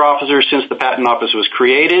inferior officers since the Patent Office was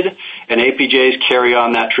created, and APJs carry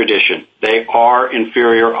on that tradition. They are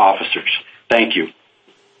inferior officers. Thank you.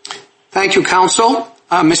 Thank you, counsel.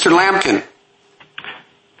 Mr. Lampkin.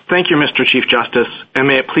 Thank you, Mr. Chief Justice, and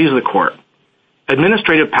may it please the court.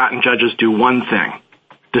 Administrative patent judges do one thing: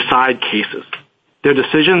 decide cases. Their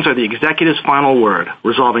decisions are the executive's final word,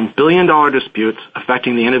 resolving billion-dollar disputes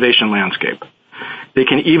affecting the innovation landscape. They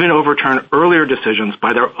can even overturn earlier decisions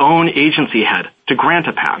by their own agency head to grant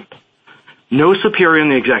a patent. No superior in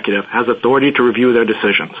the executive has authority to review their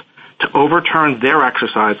decisions, to overturn their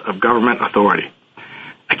exercise of government authority.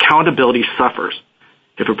 Accountability suffers.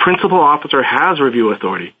 If a principal officer has review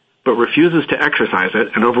authority but refuses to exercise it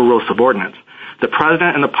and overrules subordinates, the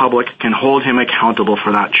president and the public can hold him accountable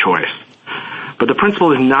for that choice. But the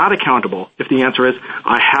principal is not accountable if the answer is,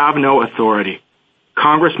 I have no authority.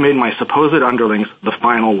 Congress made my supposed underlings the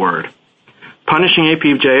final word. Punishing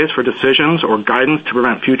APJs for decisions or guidance to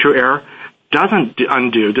prevent future error doesn't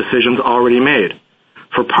undo decisions already made.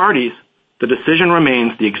 For parties, the decision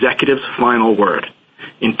remains the executive's final word.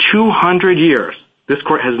 In 200 years, this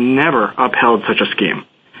court has never upheld such a scheme.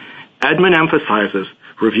 Edmund emphasizes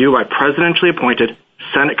review by presidentially appointed,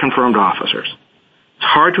 Senate-confirmed officers. It's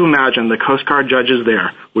hard to imagine the Coast Guard judges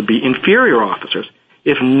there would be inferior officers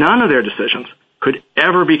if none of their decisions could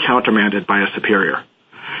ever be countermanded by a superior,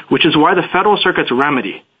 which is why the Federal Circuit's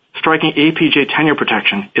remedy, striking APJ tenure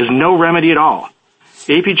protection, is no remedy at all.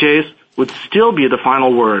 APJs would still be the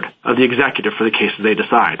final word of the executive for the cases they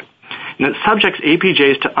decide. And it subjects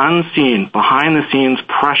APJs to unseen, behind-the-scenes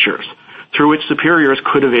pressures through which superiors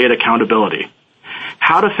could evade accountability.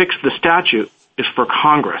 How to fix the statute is for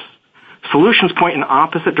Congress. Solutions point in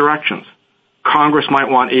opposite directions. Congress might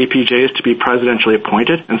want APJs to be presidentially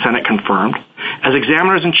appointed and Senate confirmed, as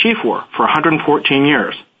examiners-in-chief were for 114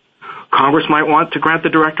 years. Congress might want to grant the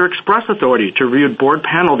director express authority to review board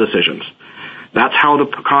panel decisions. That's how the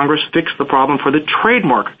Congress fixed the problem for the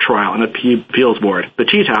trademark trial in the appeals board, the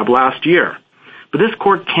TTAB, last year. But this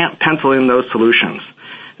court can't pencil in those solutions.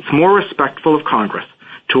 It's more respectful of Congress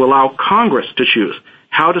to allow Congress to choose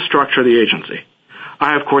how to structure the agency.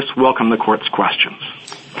 I, of course, welcome the court's questions.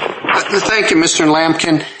 Thank you, Mr.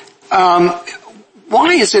 Lampkin.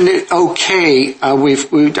 Why isn't it okay? I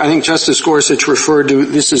think Justice Gorsuch referred to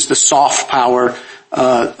this as the soft power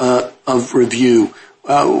of review.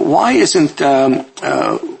 Why isn't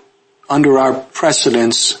under our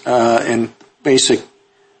precedents and basic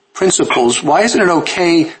principles, why isn't it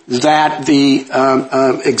okay that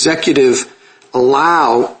the executive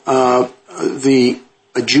allow the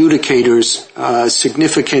adjudicators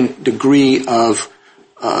significant degree of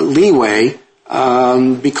leeway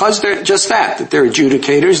because they're just that they're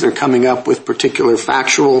adjudicators, they're coming up with particular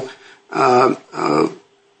factual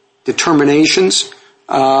determinations,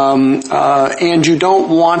 and you don't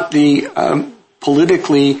want the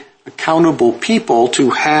politically accountable people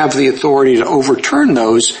to have the authority to overturn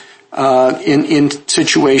those in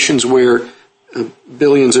situations where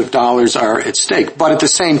billions of dollars are at stake. But at the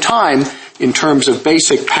same time, in terms of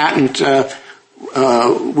basic patent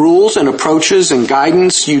rules and approaches and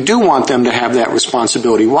guidance, you do want them to have that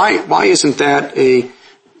responsibility. Why isn't that a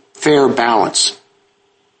fair balance?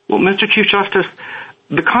 Well, Mr. Chief Justice,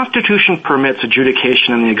 the Constitution permits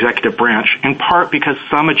adjudication in the executive branch, in part because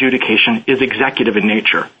some adjudication is executive in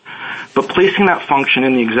nature. But placing that function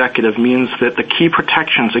in the executive means that the key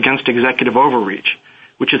protections against executive overreach,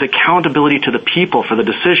 which is accountability to the people for the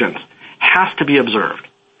decisions, has to be observed.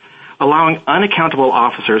 Allowing unaccountable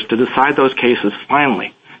officers to decide those cases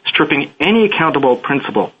finally, stripping any accountable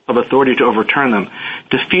principle of authority to overturn them,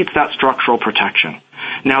 defeats that structural protection.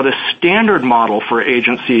 Now, the standard model for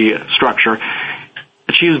agency structure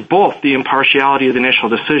achieves both the impartiality of the initial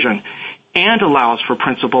decision and allows for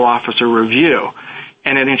principal officer review.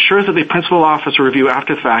 And it ensures that the principal officer review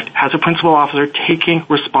after the fact has a principal officer taking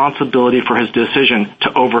responsibility for his decision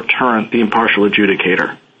to overturn the impartial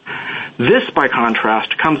adjudicator. This, by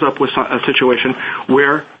contrast, comes up with a situation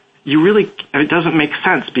where it doesn't make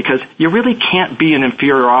sense because you really can't be an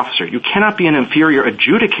inferior officer. You cannot be an inferior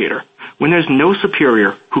adjudicator when there's no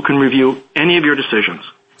superior who can review any of your decisions,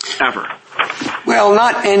 ever. Well,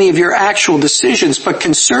 not any of your actual decisions, but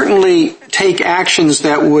can certainly take actions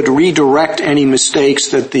that would redirect any mistakes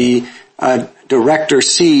that the director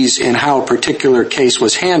sees in how a particular case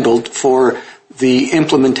was handled for the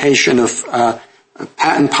implementation of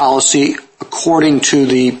patent policy according to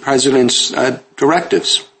the president's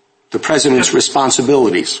directives, the president's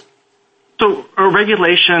responsibilities. So a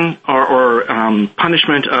regulation or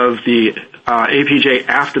punishment of the APJ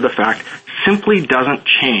after the fact simply doesn't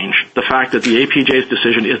change the fact that the APJ's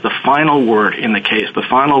decision is the final word in the case, the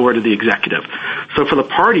final word of the executive. So for the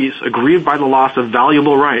parties aggrieved by the loss of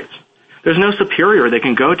valuable rights, there's no superior they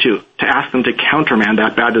can go to ask them to countermand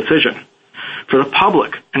that bad decision. For the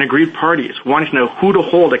public and aggrieved parties wanting to know who to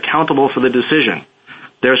hold accountable for the decision,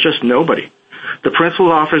 there's just nobody. The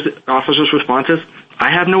principal officer's response is,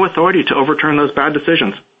 I have no authority to overturn those bad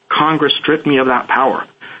decisions. Congress stripped me of that power.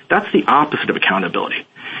 That's the opposite of accountability.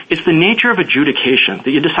 It's the nature of adjudication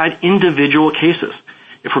that you decide individual cases.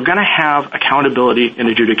 If we're going to have accountability in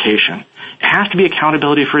adjudication, it has to be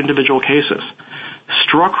accountability for individual cases.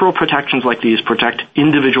 Structural protections like these protect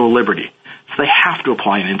individual liberty, so they have to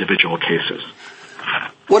apply in individual cases.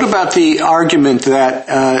 What about the argument that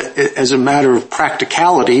as a matter of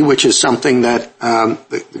practicality, which is something that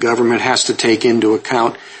the government has to take into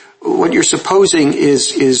account, what you're supposing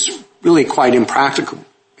is really quite impractical.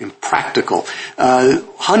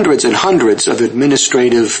 Hundreds and hundreds of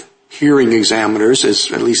administrative hearing examiners,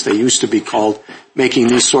 as at least they used to be called, making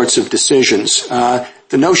these sorts of decisions.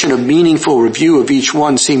 The notion of meaningful review of each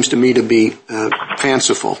one seems to me to be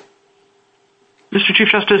fanciful. Mr. Chief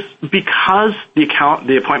Justice, because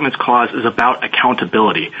the Appointments Clause is about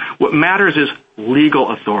accountability, what matters is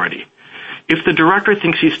legal authority. If the director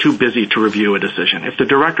thinks he's too busy to review a decision, if the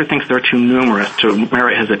director thinks they're too numerous to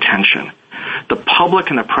merit his attention, the public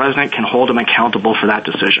and the president can hold him accountable for that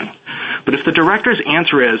decision. But if the director's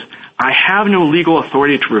answer is, I have no legal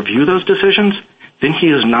authority to review those decisions, then he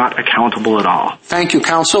is not accountable at all. Thank you,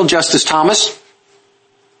 counsel. Justice Thomas?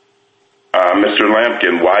 Mr.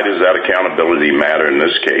 Lampkin, why does that accountability matter in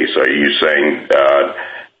this case? Are you saying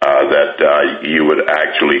that you would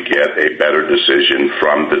actually get a better decision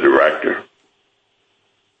from the director?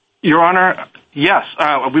 Your Honor, yes,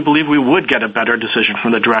 we believe we would get a better decision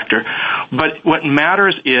from the director. But what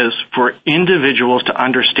matters is for individuals to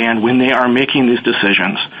understand when they are making these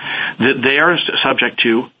decisions that they are subject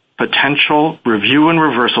to potential review and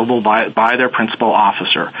reversible by their principal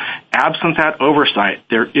officer. Absent that oversight,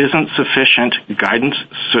 there isn't sufficient guidance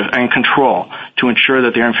and control to ensure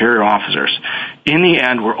that they're inferior officers. In the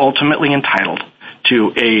end, we're ultimately entitled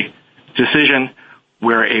to a decision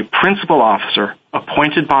where a principal officer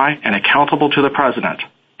appointed by and accountable to the president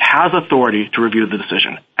has authority to review the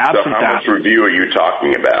decision. So how much review are you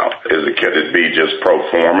talking about? Could it be just pro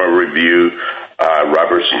forma review,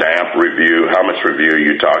 rubber stamp review? How much review are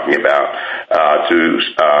you talking about to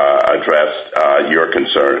address your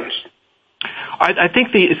concerns? I think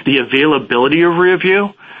it's the availability of review.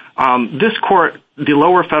 This court, the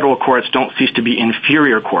lower federal courts don't cease to be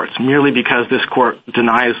inferior courts merely because this court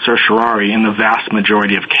denies certiorari in the vast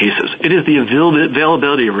majority of cases. It is the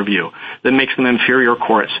availability of review that makes them inferior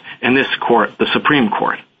courts, and this court, the Supreme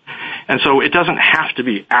Court. And so it doesn't have to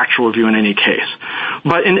be actual review in any case.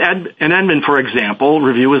 But in Edmund, for example,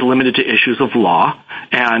 review is limited to issues of law,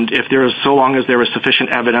 and if there is, so long as there is sufficient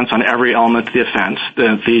evidence on every element of the offense,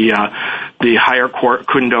 the higher court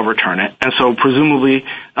couldn't overturn it. And so presumably,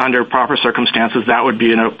 under proper circumstances, that would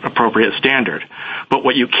be an appropriate standard. But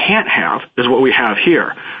what you can't have is what we have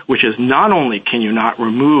here, which is not only can you not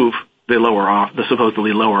remove the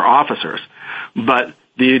supposedly lower officers, but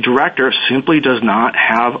the director simply does not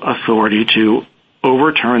have authority to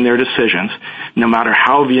overturn their decisions, no matter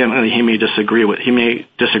how vehemently he may disagree with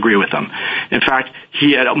them. In fact,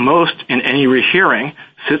 he at most in any rehearing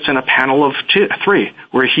sits in a panel of three,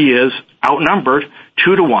 where he is outnumbered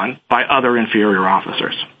 2-1 by other inferior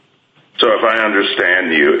officers. So if I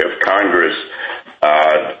understand you, if Congress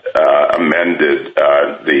amended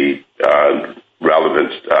the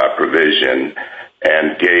relevance provision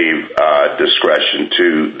and gave discretion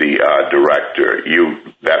to the director,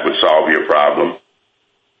 that would solve your problem?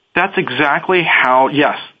 That's exactly how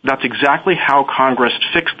Congress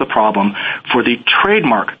fixed the problem for the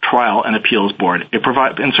Trademark Trial and Appeals Board. It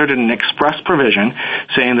inserted an express provision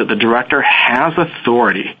saying that the director has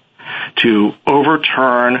authority to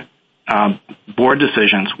overturn board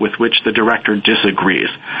decisions with which the director disagrees.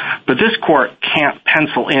 But this court can't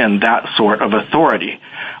pencil in that sort of authority.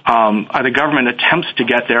 The government attempts to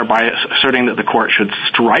get there by asserting that the court should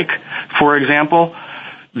strike, for example,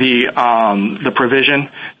 the provision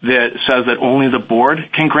that says that only the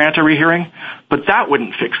board can grant a rehearing, but that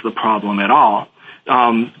wouldn't fix the problem at all.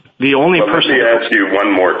 Let me ask you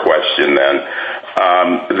one more question then.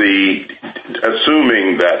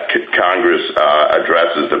 Assuming that Congress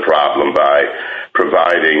addresses the problem by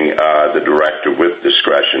providing the director with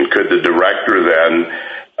discretion, could the director then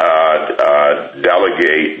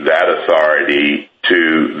delegate that authority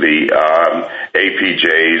to the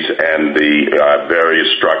APJs and the various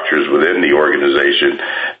structures within the organization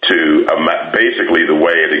to basically the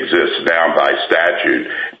way it exists now by statute,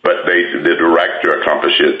 but the director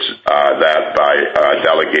accomplishes that by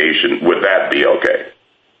delegation? Would that be okay?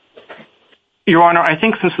 Your Honor, I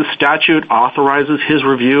think since the statute authorizes his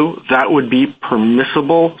review, that would be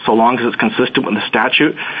permissible so long as it's consistent with the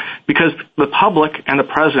statute, because the public and the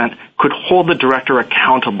president could hold the director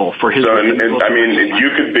accountable for his... you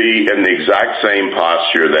could be in the exact same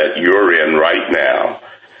posture that you're in right now,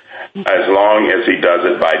 as long as he does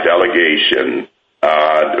it by delegation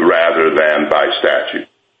rather than by statute.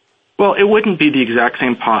 Well, it wouldn't be the exact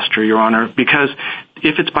same posture, Your Honor, because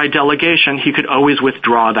if it's by delegation, he could always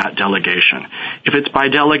withdraw that delegation. If it's by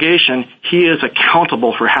delegation, he is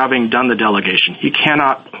accountable for having done the delegation. He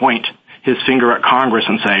cannot point his finger at Congress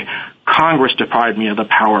and say, Congress deprived me of the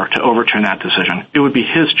power to overturn that decision. It would be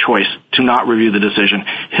his choice to not review the decision,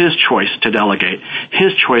 his choice to delegate,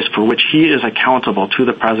 his choice for which he is accountable to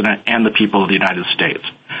the president and the people of the United States.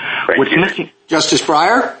 Justice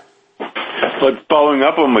Breyer? But following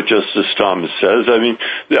up on what Justice Thomas says,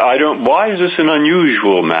 why is this an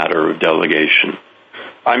unusual matter of delegation?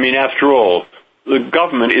 After all, the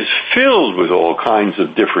government is filled with all kinds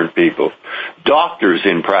of different people. Doctors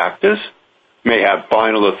in practice, may have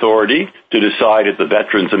final authority to decide at the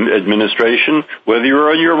Veterans Administration whether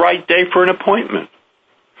you're on your right day for an appointment.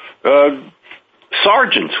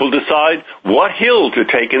 Sergeants will decide what hill to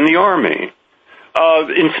take in the Army.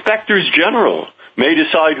 Inspectors General may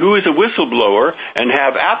decide who is a whistleblower and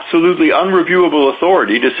have absolutely unreviewable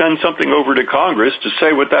authority to send something over to Congress to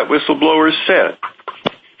say what that whistleblower said.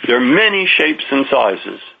 There are many shapes and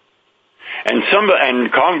sizes.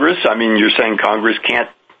 And Congress, you're saying Congress can't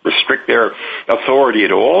restrict their authority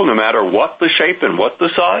at all, no matter what the shape and what the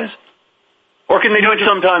size? Or can they do it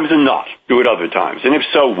sometimes and not do it other times? And if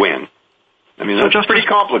so, when? That's pretty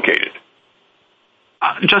complicated.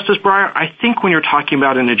 Justice Breyer, I think when you're talking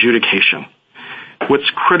about an adjudication, what's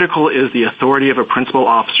critical is the authority of a principal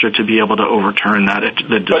officer to be able to overturn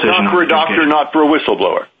the decision. But not for a doctor, not for a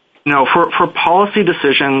whistleblower. No, for policy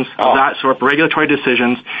decisions of that sort, for regulatory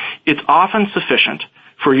decisions, it's often sufficient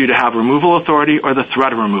for you to have removal authority or the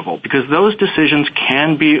threat of removal, because those decisions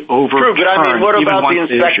can be overturned. True, but what about the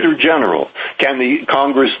Inspector General? Can the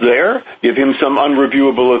Congress there give him some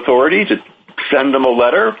unreviewable authority to send them a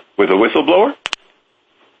letter with a whistleblower?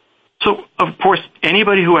 So, of course,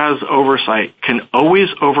 anybody who has oversight can always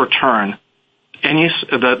overturn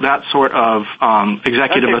that sort of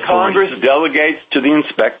executive authority. Congress delegates to the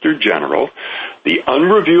Inspector General the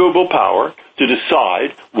unreviewable power to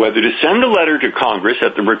decide whether to send a letter to Congress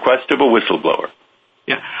at the request of a whistleblower.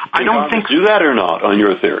 Yeah, I don't think do that or not on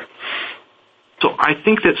your theory. So I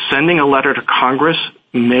think that sending a letter to Congress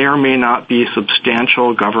may or may not be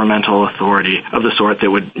substantial governmental authority of the sort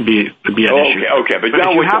that would be an issue. Okay, but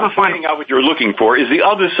now finding out what you're looking for is the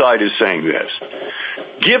other side is saying this.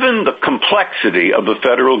 Given the complexity of the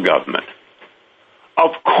federal government,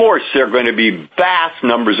 of course there are going to be vast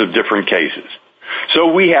numbers of different cases.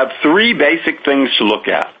 So we have three basic things to look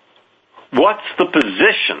at. What's the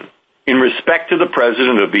position in respect to the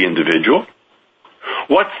president of the individual?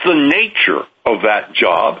 What's the nature of that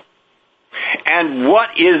job? And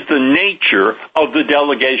what is the nature of the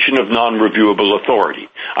delegation of non-reviewable authority?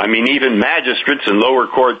 Even magistrates and lower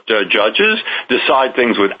court judges decide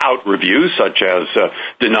things without review, such as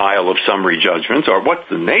denial of summary judgments, or what's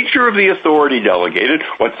the nature of the authority delegated,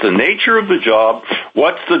 what's the nature of the job,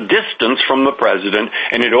 what's the distance from the president,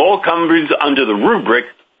 and it all comes under the rubric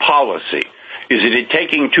policy. Is it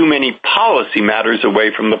taking too many policy matters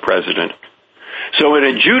away from the president? So an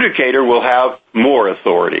adjudicator will have more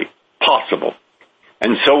authority. Possible.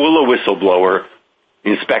 And so will a whistleblower,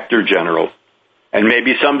 Inspector General. And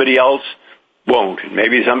maybe somebody else won't.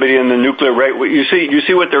 Maybe somebody in the nuclear rate. You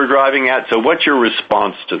see what they're driving at? So what's your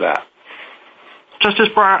response to that? Justice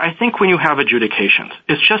Breyer, I think when you have adjudications,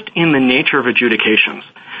 it's just in the nature of adjudications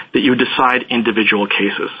that you decide individual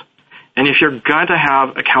cases. And if you're going to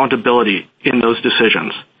have accountability in those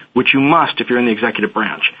decisions, which you must if you're in the executive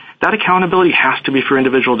branch, that accountability has to be for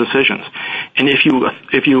individual decisions. And if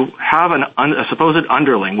you have a supposed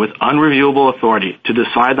underling with unreviewable authority to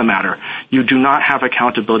decide the matter, you do not have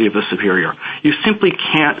accountability of the superior. You simply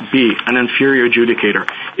can't be an inferior adjudicator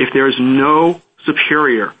if there is no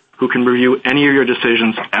superior who can review any of your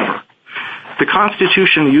decisions ever. The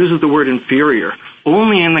Constitution uses the word inferior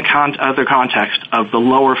only in the context of the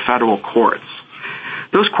lower federal courts.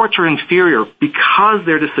 Those courts are inferior because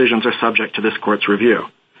their decisions are subject to this court's review.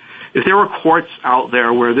 If there were courts out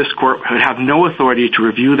there where this court would have no authority to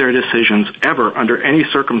review their decisions ever under any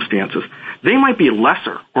circumstances, they might be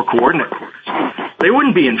lesser or coordinate courts. They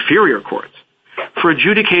wouldn't be inferior courts. For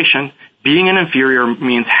adjudication, being an inferior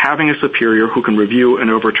means having a superior who can review and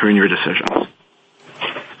overturn your decisions.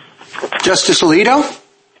 Justice Alito?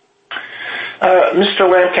 Mr.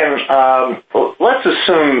 Lincoln, let's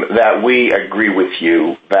assume that we agree with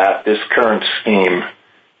you that this current scheme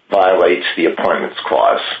violates the Appointments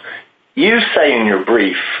Clause. You say in your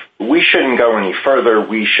brief, we shouldn't go any further,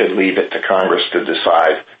 we should leave it to Congress to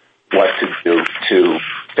decide what to do to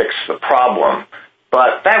fix the problem.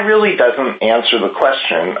 But that really doesn't answer the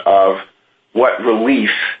question of what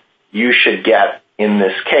relief you should get in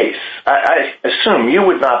this case. I assume you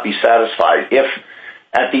would not be satisfied if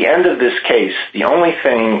at the end of this case, the only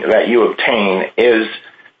thing that you obtain is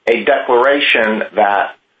a declaration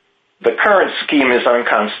that the current scheme is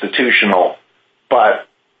unconstitutional, but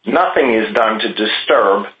nothing is done to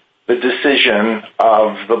disturb the decision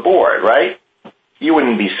of the board, right? You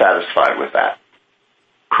wouldn't be satisfied with that.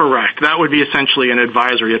 Correct. That would be essentially an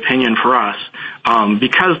advisory opinion for us.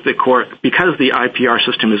 Because the IPR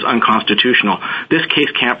system is unconstitutional, this case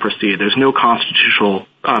can't proceed. There's no constitutional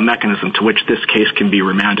mechanism to which this case can be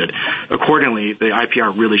remanded. Accordingly, the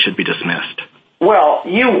IPR really should be dismissed. Well,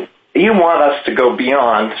 you want us to go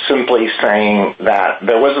beyond simply saying that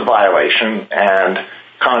there was a violation and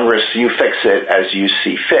Congress, you fix it as you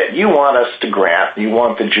see fit. You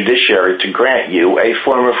want the judiciary to grant you a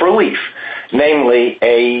form of relief, namely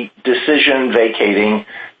a decision vacating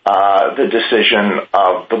the decision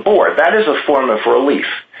of the board. That is a form of relief.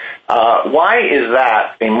 Why is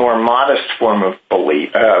that a more modest form of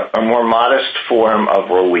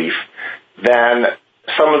relief than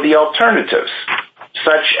some of the alternatives,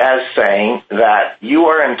 such as saying that you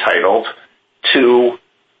are entitled to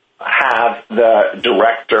have the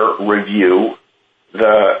director review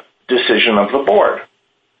the decision of the board?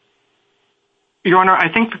 Your Honor, I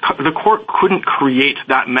think the court couldn't create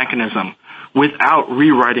that mechanism without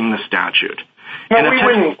rewriting the statute.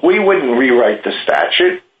 No, we wouldn't rewrite the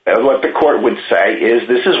statute. What the court would say is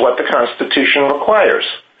this is what the Constitution requires.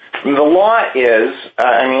 The law is,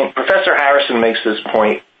 Professor Harrison makes this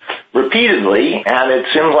point repeatedly, and it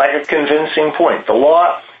seems like a convincing point. The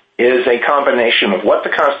law is a combination of what the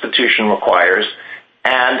Constitution requires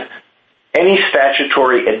and any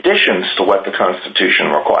statutory additions to what the Constitution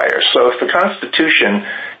requires. So if the Constitution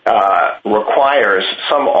requires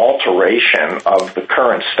some alteration of the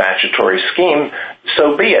current statutory scheme,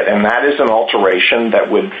 so be it. And that is an alteration that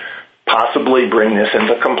would possibly bring this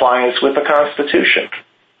into compliance with the Constitution.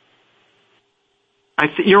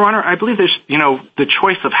 Your Honor, I believe there's, the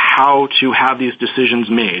choice of how to have these decisions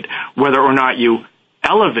made, whether or not you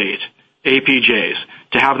elevate APJs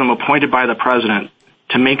to have them appointed by the president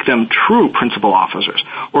to make them true principal officers,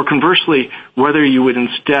 or conversely, whether you would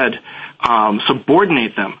instead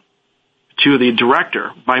subordinate them to the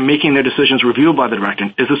director by making their decisions reviewed by the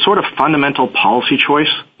director, is a sort of fundamental policy choice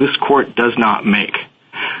this court does not make.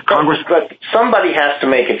 But somebody has to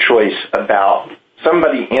make a choice about,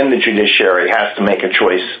 somebody in the judiciary has to make a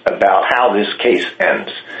choice about how this case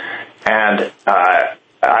ends. And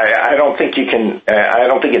I don't think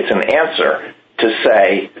it's an answer to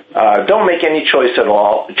say, don't make any choice at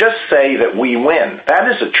all, just say that we win. That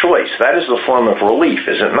is a choice. That is a form of relief,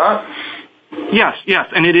 is it not? Yes,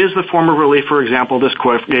 and it is the form of relief, for example, this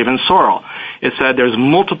court gave in Sorrell. It said there's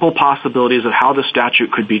multiple possibilities of how the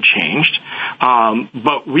statute could be changed,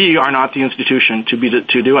 but we are not the institution to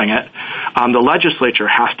doing it. The legislature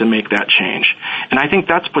has to make that change. And I think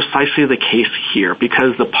that's precisely the case here,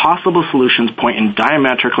 because the possible solutions point in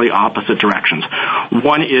diametrically opposite directions.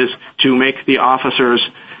 One is to make the officers,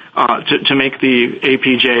 to make the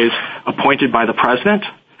APJs appointed by the president,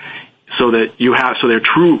 so they're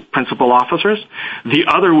true principal officers. The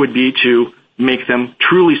other would be to make them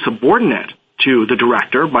truly subordinate to the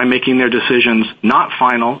director by making their decisions not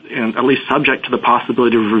final and at least subject to the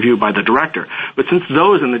possibility of review by the director. But since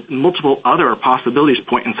those and the multiple other possibilities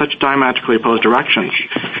point in such diametrically opposed directions,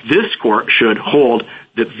 this court should hold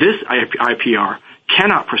that this IPR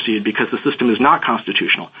cannot proceed because the system is not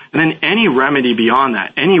constitutional. And then any remedy beyond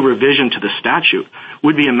that, any revision to the statute,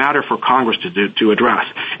 would be a matter for Congress to address.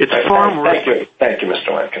 It's far more... Thank you,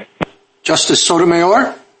 Mr. Lincoln. Justice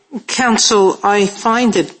Sotomayor? Counsel, I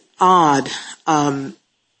find it odd,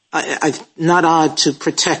 not odd to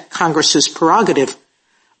protect Congress's prerogative,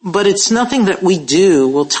 but it's nothing that we do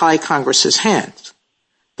will tie Congress's hands.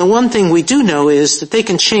 The one thing we do know is that they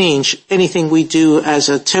can change anything we do as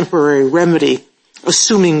a temporary remedy,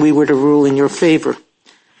 assuming we were to rule in your favor.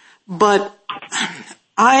 But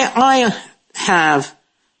I have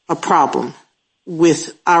a problem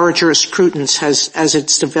with our jurisprudence as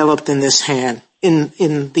it's developed in these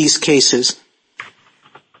cases.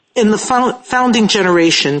 In the founding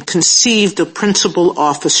generation, conceived of principal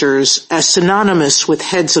officers as synonymous with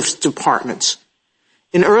heads of departments.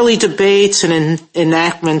 In early debates and in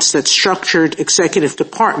enactments that structured executive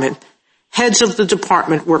department, heads of the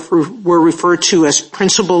department were referred to as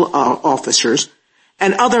principal officers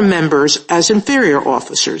and other members as inferior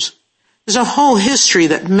officers. There's a whole history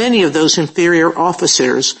that many of those inferior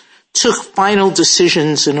officers took final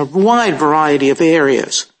decisions in a wide variety of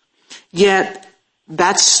areas. Yet,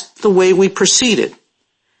 that's the way we proceeded.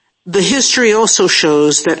 The history also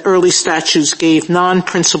shows that early statutes gave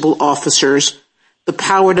non-principal officers the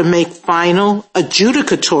power to make final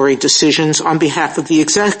adjudicatory decisions on behalf of the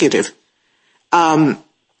executive.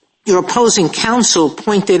 Your opposing counsel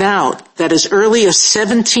pointed out that as early as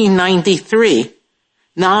 1793,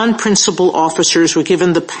 non-principal officers were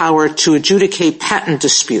given the power to adjudicate patent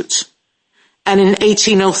disputes. And in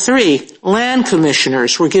 1803, land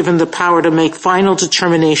commissioners were given the power to make final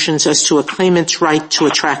determinations as to a claimant's right to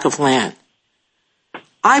a tract of land.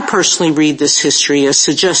 I personally read this history as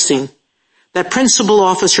suggesting that principal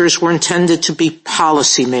officers were intended to be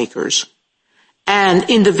policymakers, and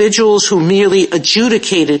individuals who merely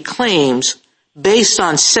adjudicated claims based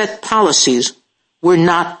on set policies were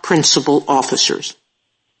not principal officers.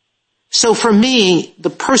 So for me, the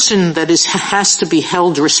person that has to be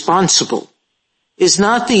held responsible is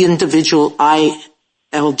not the individual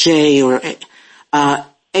ILJ or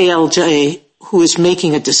ALJ who is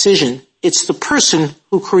making a decision. It's the person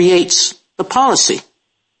who creates the policy.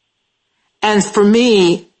 And for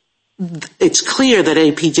me, it's clear that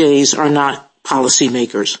APJs are not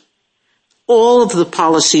policymakers. All of the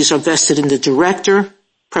policies are vested in the director.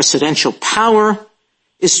 Presidential power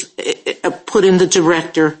is put in the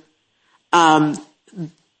director. The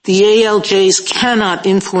ALJs cannot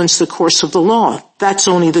influence the course of the law. That's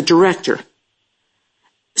only the director.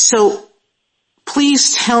 So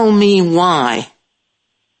please tell me why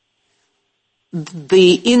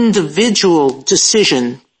the individual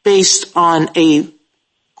decision based on a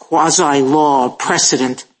quasi-law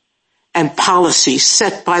precedent and policy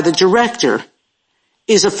set by the director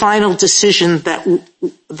is a final decision that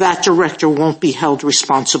that director won't be held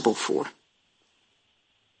responsible for.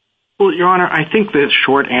 Well, Your Honor, I think the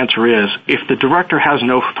short answer is if the director has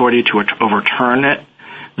no authority to overturn it,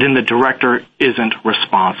 then the director isn't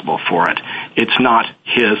responsible for it. It's not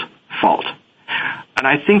his fault. And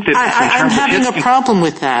I think that I'm having a problem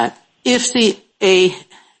with that. If the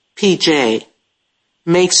APJ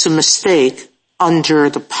makes a mistake under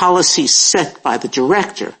the policy set by the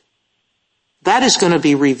director, that is going to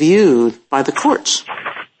be reviewed by the courts.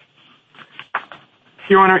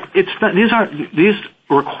 Your Honor, these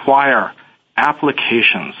require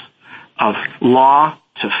applications of law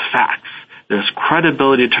to facts. There's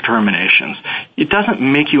credibility determinations. It doesn't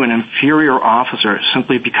make you an inferior officer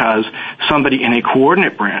simply because somebody in a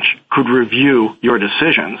coordinate branch could review your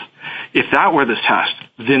decisions. If that were the test,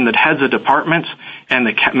 then the heads of departments and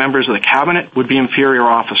the members of the cabinet would be inferior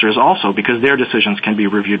officers also because their decisions can be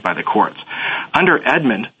reviewed by the courts. Under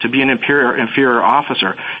Edmund, to be an inferior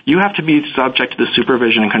officer, you have to be subject to the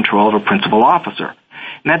supervision and control of a principal officer.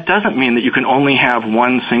 And that doesn't mean that you can only have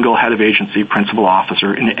one single head of agency principal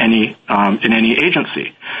officer in any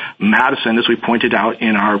agency. Madison, as we pointed out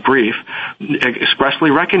in our brief,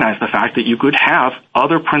 expressly recognized the fact that you could have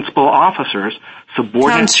other principal officers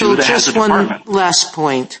subordinate to the heads of department. Just one last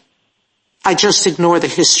point. I just ignore the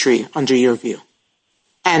history under your view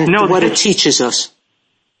and what it teaches us.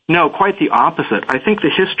 No, quite the opposite. I think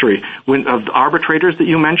the history of the arbitrators that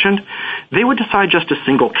you mentioned, they would decide just a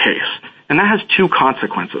single case. And that has two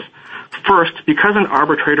consequences. First, because an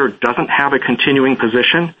arbitrator doesn't have a continuing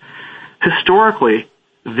position, historically,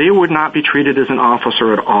 they would not be treated as an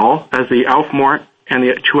officer at all, as the Alfmort and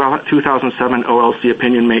the 2007 OLC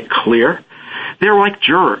opinion make clear. They're like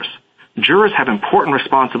jurors. Jurors have important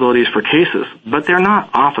responsibilities for cases, but they're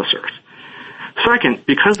not officers. Second,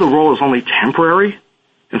 because the role is only temporary,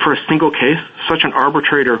 and for a single case, such an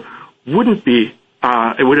arbitrator wouldn't be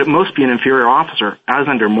it would at most be an inferior officer, as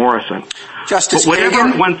under Morrison. Justice but whatever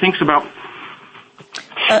Kagan? One thinks about...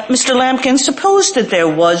 Mr. Lampkin, suppose that there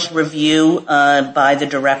was review by the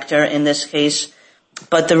director in this case,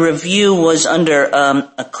 but the review was under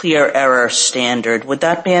a clear error standard. Would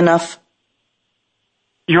that be enough?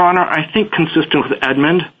 Your Honor, I think consistent with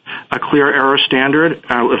Edmund, a clear error standard,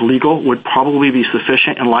 if legal, would probably be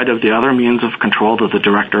sufficient in light of the other means of control that the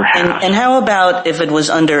director has. And how about if it was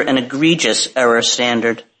under an egregious error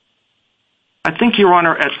standard? I think, Your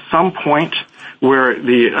Honor, at some point where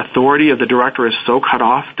the authority of the director is so cut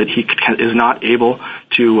off that he is not able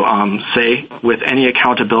to say with any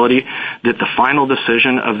accountability that the final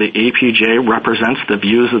decision of the APJ represents the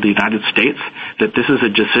views of the United States, that this is a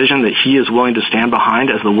decision that he is willing to stand behind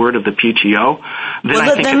as the word of the PTO, then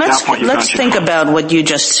I think at that point let's think about what you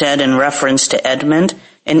just said in reference to Edmund.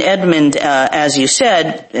 In Edmund, as you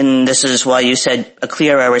said, and this is why you said a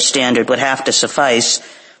clear error standard would have to suffice,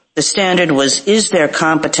 the standard was, is there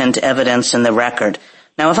competent evidence in the record?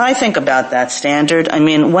 Now, if I think about that standard, I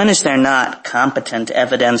mean, when is there not competent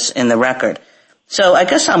evidence in the record? So I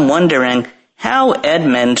guess I'm wondering how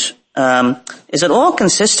Edmund, is it all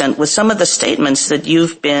consistent with some of the statements that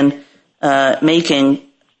you've been making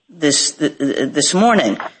this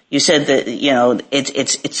morning? You said that, you know, if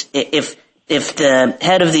the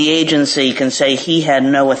head of the agency can say he had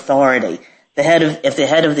no authority, if the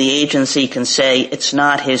head of the agency can say it's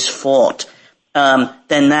not his fault,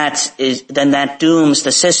 then that dooms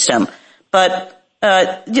the system. But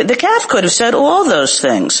the CAF could have said all those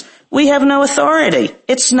things. We have no authority.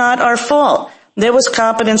 It's not our fault. There was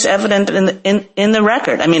competence evident in the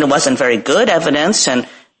record. I mean, it wasn't very good evidence, and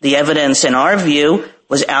the evidence in our view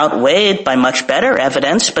was outweighed by much better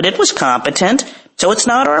evidence, but it was competent, so it's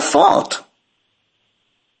not our fault.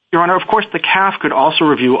 Your Honor, of course, the CAF could also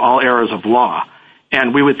review all errors of law.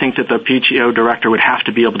 And we would think that the PTO director would have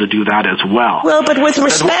to be able to do that as well. Well, but with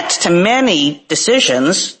respect to many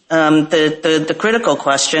decisions, the critical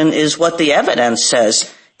question is what the evidence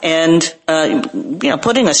says. And,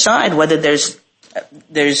 putting aside whether there's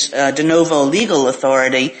de novo legal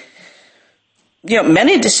authority,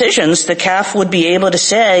 many decisions the CAF would be able to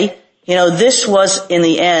say, this was in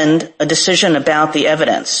the end a decision about the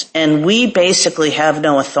evidence. And we basically have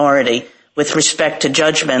no authority with respect to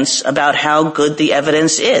judgments about how good the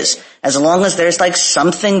evidence is. As long as there's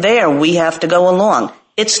something there, we have to go along.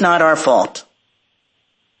 It's not our fault.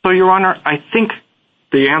 So, Your Honor, I think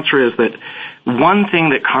the answer is that one thing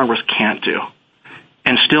that Congress can't do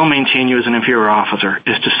and still maintain you as an inferior officer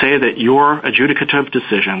is to say that your adjudicative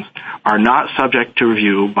decisions are not subject to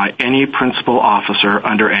review by any principal officer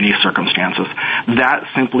under any circumstances. That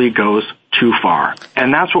simply goes too far.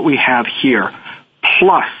 And that's what we have here.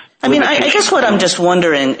 Plus, I guess what I'm just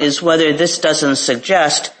wondering is whether this doesn't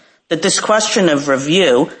suggest that this question of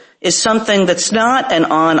review is something that's not an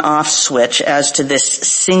on-off switch as to this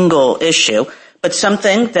single issue, but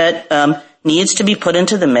something that needs to be put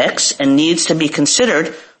into the mix and needs to be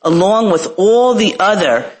considered along with all the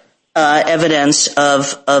other evidence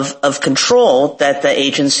of control that the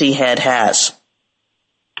agency head has.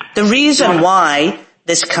 The reason why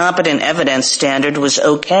this competent evidence standard was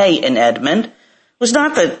okay in Edmund was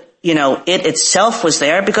not that, it itself was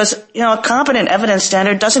there because, a competent evidence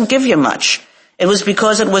standard doesn't give you much. It was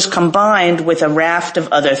because it was combined with a raft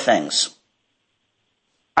of other things.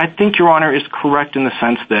 I think Your Honor is correct in the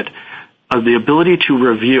sense that the ability to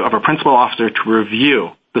review, of a principal officer to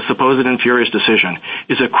review the supposed inferior's decision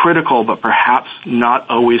is a critical but perhaps not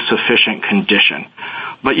always sufficient condition.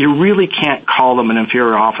 But you really can't call them an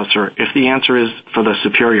inferior officer if the answer is for the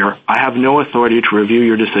superior, I have no authority to review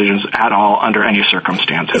your decisions at all under any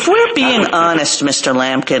circumstances. If we're being honest, Mr.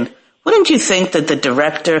 Lampkin, wouldn't you think that the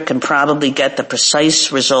director can probably get the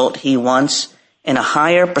precise result he wants in a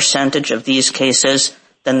higher percentage of these cases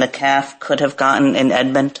than the CAF could have gotten in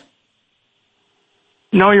Edmund?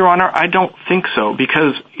 No, Your Honor, I don't think so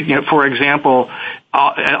because, for example,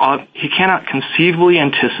 he cannot conceivably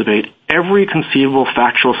anticipate every conceivable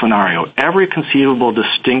factual scenario, every conceivable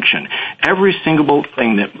distinction, every single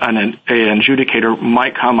thing that an adjudicator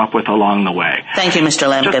might come up with along the way. Thank you, Mr.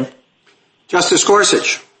 Lampkin. Justice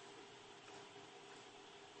Gorsuch.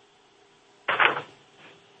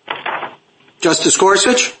 Justice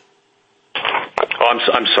Gorsuch? Oh,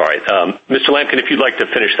 I'm sorry. Mr. Lampkin, if you'd like to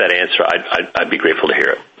finish that answer, I'd be grateful to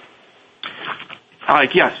hear it.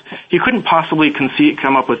 Yes. He couldn't possibly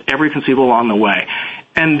come up with every conceivable along the way.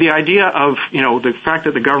 And the idea of, the fact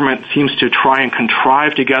that the government seems to try and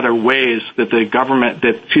contrive together ways that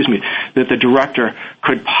that the director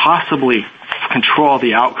could possibly control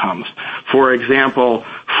the outcomes. For example,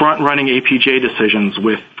 front-running APJ decisions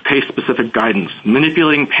with case-specific guidance,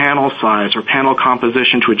 manipulating panel size or panel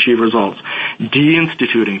composition to achieve results,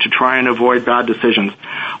 deinstituting to try and avoid bad decisions.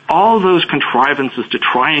 All those contrivances to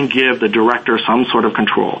try and give the director some sort of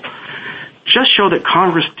control just show that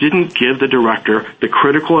Congress didn't give the director the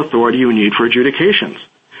critical authority you need for adjudications,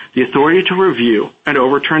 the authority to review and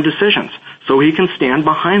overturn decisions, so he can stand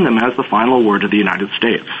behind them as the final word of the United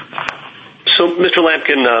States. So, Mr.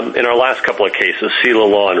 Lampkin, in our last couple of cases, SELA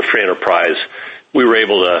law and free enterprise, we were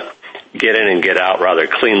able to get in and get out rather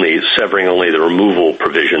cleanly, severing only the removal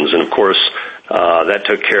provisions. And, of course, that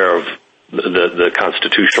took care of the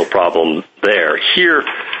constitutional problem there. Here,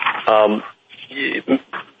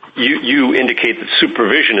 you indicate that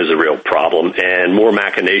supervision is a real problem and more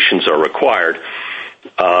machinations are required.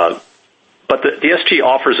 But the SG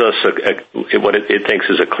offers us what it thinks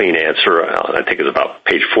is a clean answer. I think it's about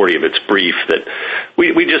page 40 of its brief that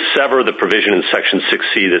we just sever the provision in Section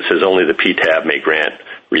 6C that says only the PTAB may grant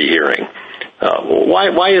rehearing.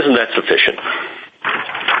 Why isn't that sufficient?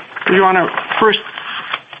 Your Honor, first,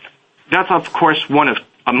 that's of course one of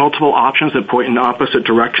multiple options that point in opposite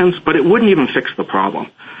directions, but it wouldn't even fix the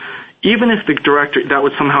problem. Even if the director, that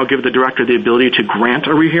would somehow give the director the ability to grant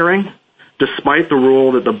a rehearing, despite the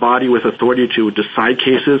rule that the body with authority to decide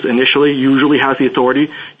cases initially usually has the authority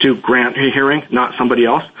to grant a hearing, not somebody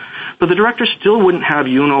else. But the director still wouldn't have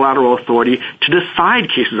unilateral authority to decide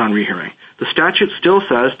cases on rehearing. The statute still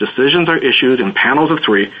says decisions are issued in panels of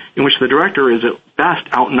 3 in which the director is at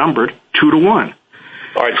best outnumbered 2-to-1.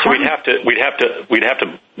 All right, so we'd have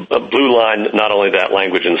to blue line not only that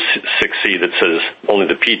language in 6C that says only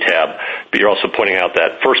the PTAB, but you're also pointing out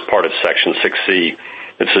that first part of Section 6C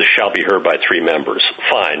that says shall be heard by 3 members.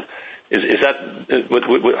 Fine. Is that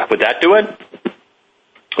would that do it?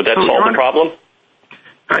 Would that solve the problem?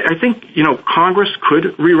 I think Congress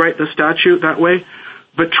could rewrite the statute that way,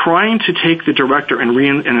 But trying to take the director and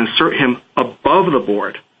insert him above the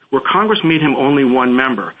board, where Congress made him only one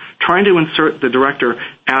member, trying to insert the director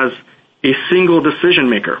as a single decision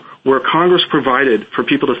maker, where Congress provided for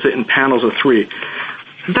people to sit in panels of 3,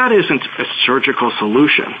 that isn't a surgical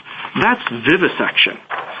solution. That's vivisection.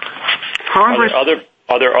 Congress.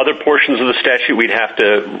 Are there other portions of the statute we'd have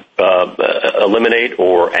to eliminate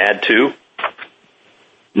or add to?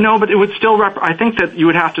 No, but it would still I think that you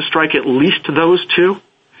would have to strike at least those 2.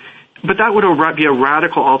 But that would be a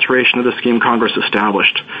radical alteration of the scheme Congress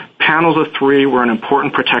established. Panels of 3 were an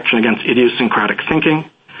important protection against idiosyncratic thinking.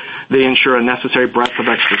 They ensure a necessary breadth of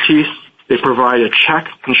expertise. They provide a check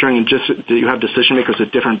ensuring that you have decision makers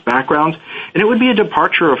with different backgrounds. And it would be a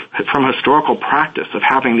departure from historical practice of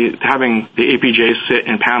having the APJs sit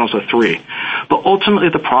in panels of 3. But ultimately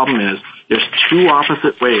the problem is there's 2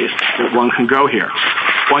 opposite ways that one can go here.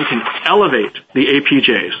 One can elevate the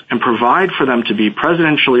APJs and provide for them to be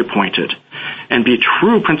presidentially appointed and be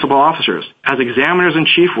true principal officers, as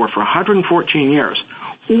examiners-in-chief were for 114 years.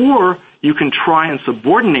 Or you can try and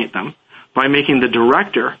subordinate them by making the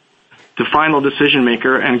director the final decision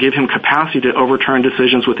maker and give him capacity to overturn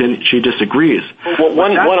decisions with which he disagrees. Well,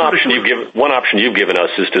 one option you've given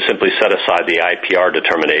us is to simply set aside the IPR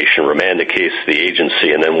determination, remand the case to the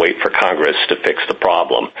agency, and then wait for Congress to fix the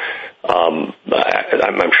problem.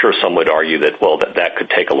 I'm sure some would argue that that could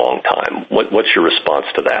take a long time. What's your response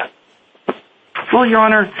to that? Well, Your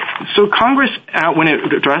Honor, so Congress, when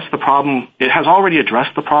it addressed the problem, it has already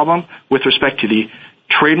addressed the problem with respect to the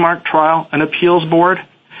Trademark Trial and Appeals Board.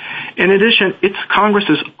 In addition, Congress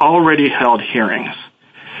has already held hearings.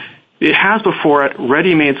 It has before it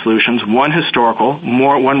ready-made solutions, one historical,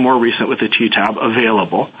 one more recent with the TTAB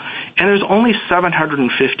available, and there's only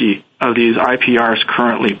 750 of these IPRs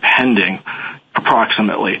currently pending,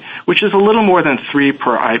 approximately, which is a little more than 3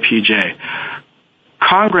 per IPJ.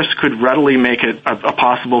 Congress could readily make it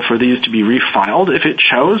possible for these to be refiled if it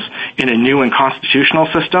chose in a new and constitutional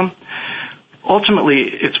system. Ultimately,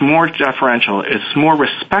 it's more deferential, it's more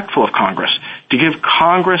respectful of Congress to give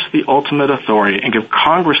Congress the ultimate authority and give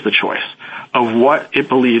Congress the choice of what it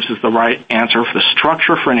believes is the right answer for the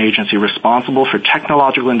structure for an agency responsible for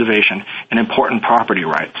technological innovation and important property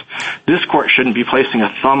rights. This court shouldn't be placing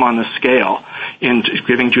a thumb on the scale in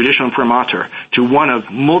giving judicial imprimatur to one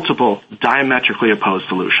of multiple diametrically opposed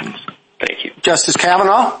solutions. Thank you. Justice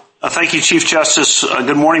Kavanaugh? Thank you, Chief Justice.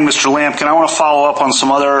 Good morning, Mr. Lampkin. I want to follow up on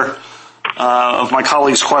some other of my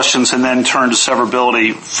colleagues' questions and then turn to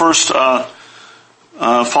severability. First,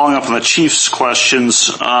 following up on the Chief's questions,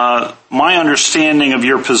 my understanding of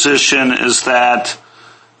your position is that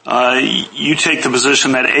you take the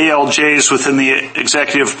position that ALJs within the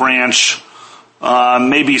executive branch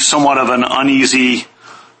may be somewhat of an uneasy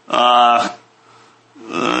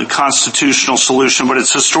constitutional solution, but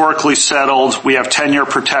it's historically settled. We have tenure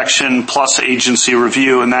protection plus agency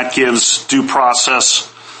review, and that gives due process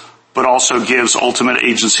but also gives ultimate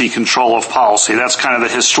agency control of policy. That's kind of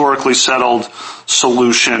the historically settled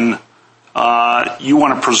solution. You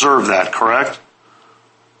want to preserve that, correct?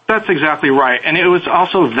 That's exactly right. And it was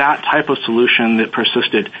also that type of solution that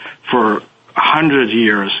persisted for hundreds of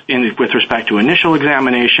years with respect to initial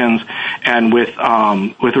examinations and with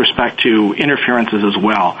respect to interferences as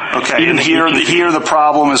well. Okay, and here the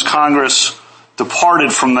problem is Congress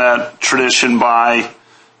departed from that tradition by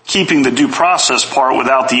keeping the due process part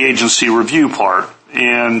without the agency review part.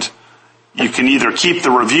 And you can either keep the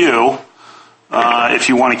review if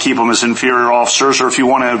you want to keep them as inferior officers, or if you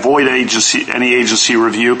want to avoid any agency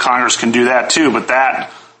review, Congress can do that too, but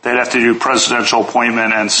they'd have to do presidential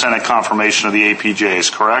appointment and Senate confirmation of the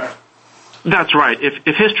APJs, correct? That's right.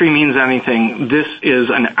 If history means anything, this is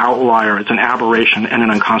an outlier. It's an aberration and an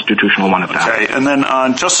unconstitutional one at that. Okay, and then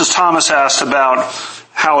Justice Thomas asked about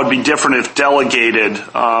how it would be different if delegated.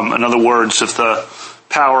 In other words, if the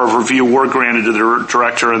power of review were granted to the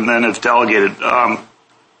director and then if delegated.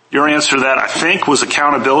 Your answer to that, I think, was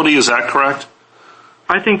accountability. Is that correct?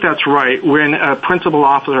 I think that's right. When a principal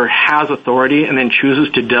officer has authority and then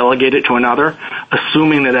chooses to delegate it to another,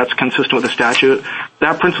 assuming that that's consistent with the statute,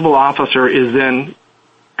 that principal officer is then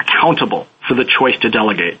accountable for the choice to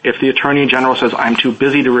delegate. If the Attorney General says, I'm too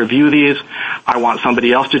busy to review these, I want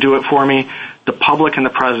somebody else to do it for me, the public and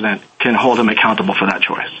the president can hold him accountable for that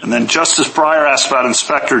choice. And then Justice Breyer asked about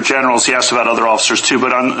Inspector Generals. He asked about other officers too,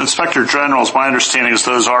 but on Inspector Generals, my understanding is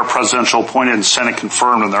those are presidential appointed and Senate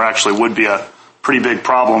confirmed, and there actually would be a pretty big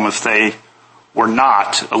problem if they were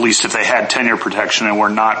not, at least if they had tenure protection and were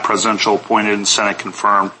not presidential appointed and Senate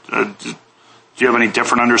confirmed. Do you have any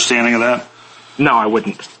different understanding of that? No, I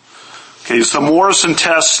wouldn't. Okay, is the Morrison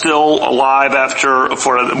test still alive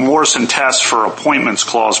the Morrison test for appointments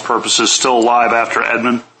clause purposes still alive after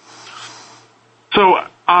Edmund? So,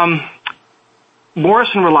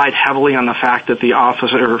 Morrison relied heavily on the fact that the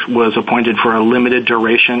officer was appointed for a limited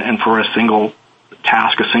duration and for a single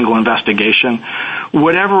task, a single investigation.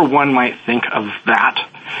 Whatever one might think of that,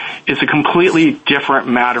 it's a completely different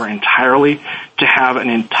matter entirely to have an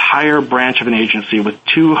entire branch of an agency with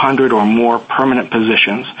 200 or more permanent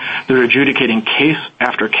positions that are adjudicating case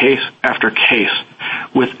after case after case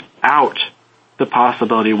without the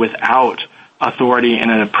possibility, without authority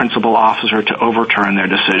in a principal officer to overturn their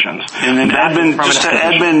decisions. And then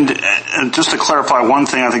Edmund, just to clarify one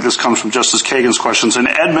thing, I think this comes from Justice Kagan's questions. In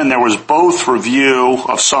Edmund, there was both review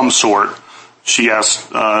of some sort. She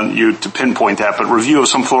asked you to pinpoint that, but review of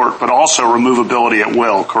some sort, but also removability at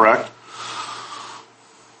will, correct?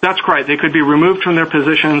 That's correct. They could be removed from their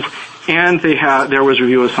positions, and there was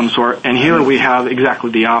review of some sort. And here we have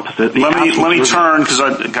exactly the opposite. Let me turn, because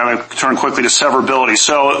I've got to turn quickly to severability.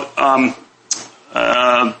 So,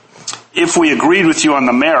 if we agreed with you on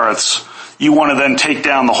the merits, you want to then take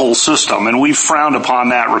down the whole system, and we've frowned upon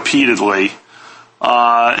that repeatedly.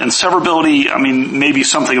 And severability, maybe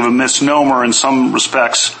something of a misnomer in some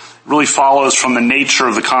respects, really follows from the nature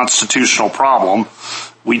of the constitutional problem.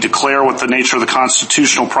 We declare what the nature of the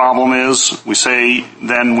constitutional problem is. We say,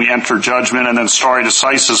 then we enter judgment, and then stare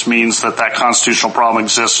decisis means that constitutional problem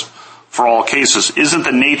exists for all cases. Isn't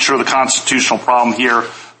the nature of the constitutional problem here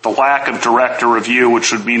the lack of director review,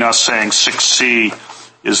 which would mean us saying 6C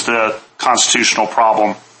is the constitutional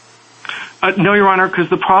problem? No, Your Honor, because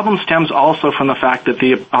the problem stems also from the fact that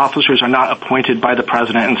the officers are not appointed by the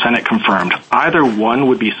President and Senate confirmed. Either one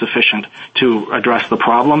would be sufficient to address the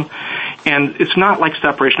problem. And it's not like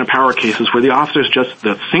separation of power cases where the officers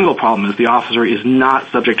the single problem is the officer is not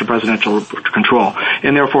subject to presidential control.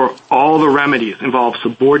 And therefore, all the remedies involve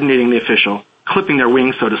subordinating the official, clipping their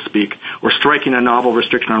wings, so to speak, or striking a novel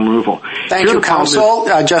restriction on removal. Thank you, counsel.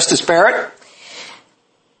 Justice Barrett?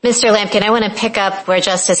 Mr. Lampkin, I want to pick up where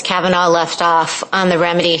Justice Kavanaugh left off on the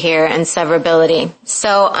remedy here and severability.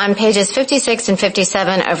 So on pages 56 and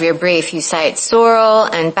 57 of your brief, you cite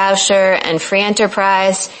Sorrell and Boucher and Free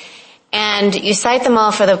Enterprise, and you cite them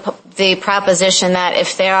all for the proposition that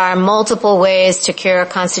if there are multiple ways to cure a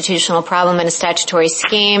constitutional problem in a statutory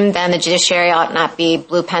scheme, then the judiciary ought not be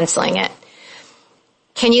blue penciling it.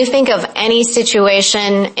 Can you think of any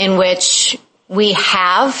situation in which we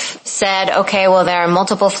have said, okay, well, there are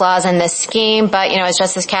multiple flaws in this scheme, but, as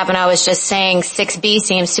Justice Kavanaugh was just saying, 6B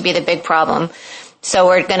seems to be the big problem. So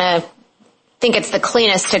we're going to think it's the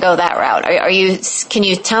cleanest to go that route. Can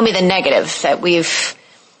you tell me the negative, that we've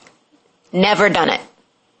never done it?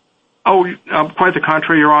 Oh, quite the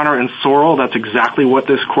contrary, Your Honor. In Sorrell, that's exactly what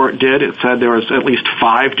this court did. It said there was at least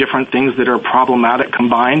 5 different things that are problematic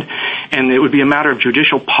combined, and it would be a matter of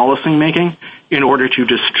judicial policymaking in order to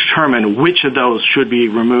determine which of those should be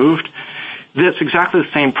removed. That's exactly the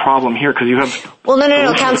same problem here, because you have... Well,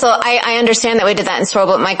 no, counsel, I understand that we did that in Sorrell,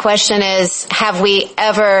 but my question is, have we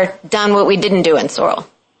ever done what we didn't do in Sorrell?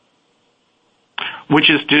 Which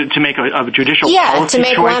is to make a judicial policy choice? Yeah, to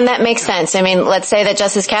make one that makes sense. Let's say that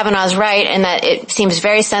Justice Kavanaugh is right and that it seems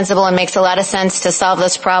very sensible and makes a lot of sense to solve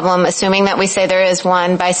this problem, assuming that we say there is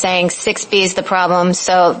one, by saying 6B is the problem.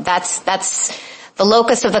 So that's the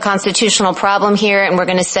locus of the constitutional problem here, and we're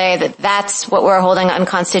going to say that that's what we're holding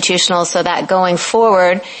unconstitutional, so that going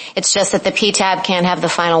forward, it's just that the PTAB can't have the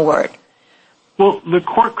final word. Well, the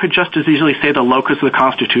court could just as easily say the locus of the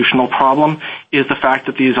constitutional problem is the fact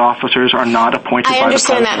that these officers are not appointed by the President. I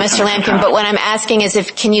understand that, Mr. Lampkin, but what I'm asking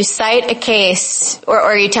is can you cite a case, or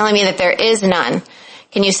are you telling me that there is none?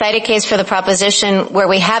 Can you cite a case for the proposition where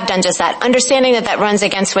we have done just that, understanding that runs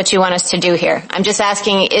against what you want us to do here? I'm just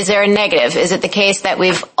asking, is there a negative? Is it the case that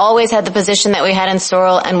we've always had the position that we had in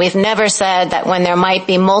Sorrell, and we've never said that when there might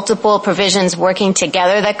be multiple provisions working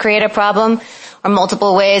together that create a problem, or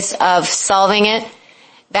multiple ways of solving it,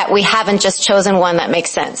 that we haven't just chosen one that makes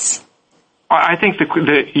sense? I think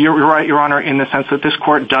you're right, Your Honor, in the sense that this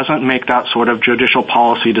court doesn't make that sort of judicial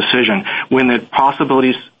policy decision when the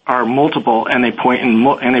possibilities are multiple and they point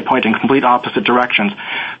in complete opposite directions.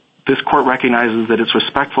 This court recognizes that it's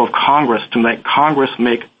respectful of Congress to let Congress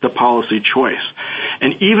make the policy choice.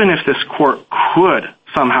 And even if this court could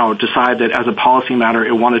somehow decide that as a policy matter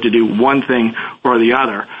it wanted to do one thing or the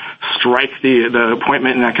other, strike the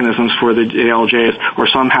appointment mechanisms for the ALJs, or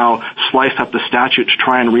somehow slice up the statute to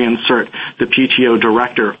try and reinsert the PTO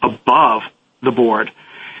director above the board,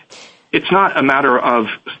 it's not a matter of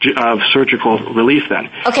surgical relief then.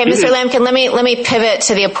 Okay, Mr. Lamkin, let me pivot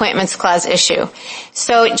to the Appointments Clause issue.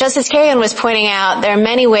 So Justice Kagan was pointing out there are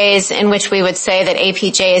many ways in which we would say that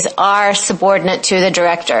APJs are subordinate to the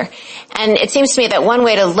director. And it seems to me that one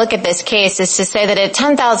way to look at this case is to say that at a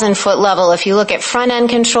 10,000-foot level, if you look at front-end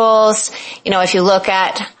controls, if you look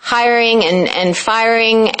at hiring and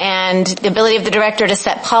firing and the ability of the director to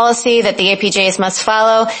set policy that the APJs must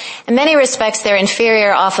follow, in many respects they're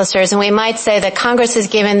inferior officers, and we might say that Congress has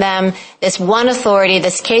given them this one authority,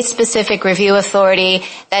 this case-specific review authority,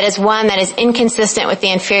 that is one that is inconsistent with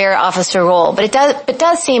the inferior officer role. But it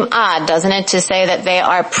does seem odd, doesn't it, to say that they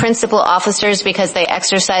are principal officers because they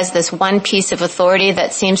exercise this one piece of authority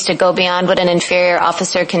that seems to go beyond what an inferior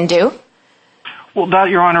officer can do? Well, that,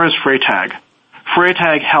 Your Honor, is Freytag.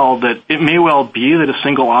 Freytag held that it may well be that a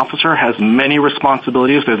single officer has many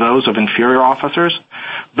responsibilities to those of inferior officers,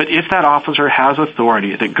 but if that officer has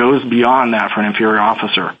authority that goes beyond that for an inferior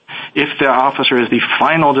officer, if the officer is the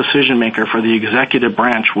final decision maker for the executive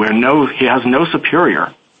branch where he has no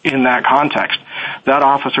superior in that context, that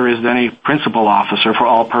officer is then a principal officer for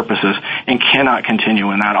all purposes and cannot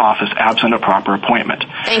continue in that office absent a proper appointment.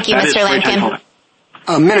 Thank you, Mr. Lamkin.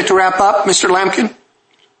 A minute to wrap up, Mr. Lamkin.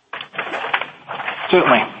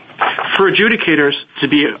 Certainly. For adjudicators to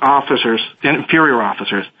be officers, inferior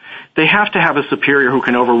officers, they have to have a superior who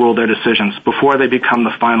can overrule their decisions before they become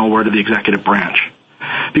the final word of the executive branch.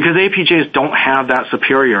 Because APJs don't have that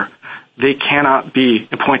superior, they cannot be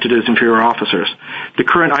appointed as inferior officers. The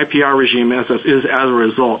current IPR regime is, as a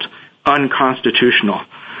result, unconstitutional.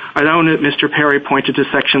 I know that Mr. Perry pointed to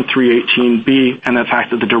Section 318B and the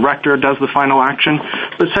fact that the director does the final action,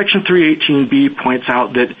 but Section 318B points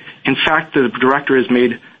out that, in fact, the director is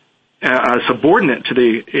made subordinate to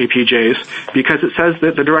the APJs because it says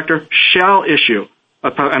that the director shall issue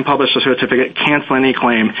and publish a certificate canceling any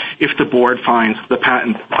claim if the board finds the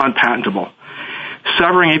patent unpatentable.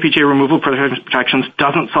 Severing APJ removal protections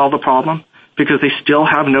doesn't solve the problem because they still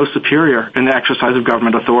have no superior in the exercise of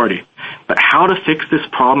government authority. But how to fix this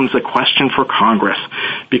problem is a question for Congress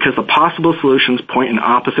because the possible solutions point in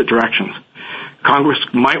opposite directions. Congress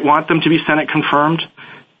might want them to be Senate confirmed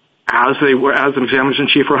as they were as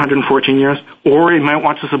examiners-in-chief for 114 years, or it might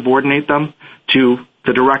want to subordinate them to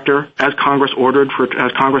the director as Congress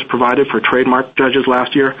provided for trademark judges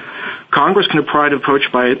last year. Congress can apply the approach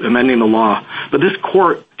by amending the law, but this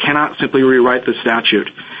court cannot simply rewrite the statute,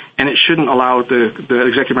 and it shouldn't allow the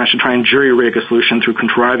executive branch to try and jury-rig a solution through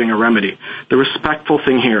contriving a remedy. The respectful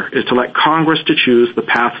thing here is to let Congress to choose the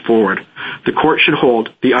path forward. The court should hold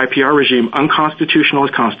the IPR regime unconstitutional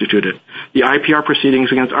as constituted. The IPR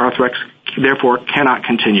proceedings against Arthrex, therefore, cannot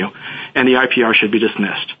continue, and the IPR should be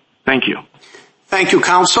dismissed. Thank you. Thank you,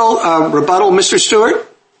 counsel. Rebuttal, Mr. Stewart?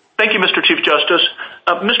 Thank you, Mr. Chief Justice.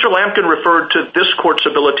 Mr. Lamkin referred to this court's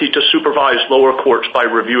ability to supervise lower courts by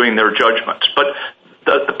reviewing their judgments, but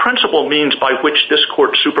the principal means by which this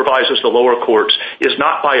court supervises the lower courts is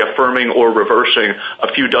not by affirming or reversing a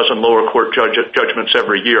few dozen lower court judgments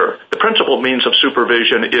every year. The principal means of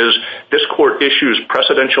supervision is this court issues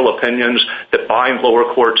precedential opinions that bind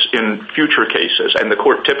lower courts in future cases, and the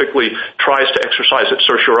court typically tries to exercise its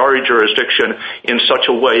certiorari jurisdiction in such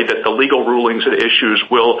a way that the legal rulings and issues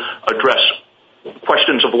will address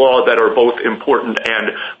questions of law that are both important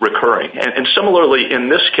and recurring. And similarly, in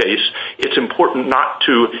this case, it's important not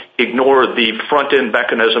to ignore the front-end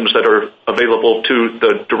mechanisms that are available to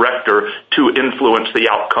the director to influence the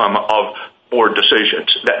outcome of board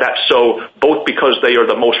decisions. That's so both because they are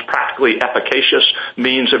the most practically efficacious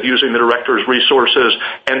means of using the director's resources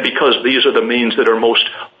and because these are the means that are most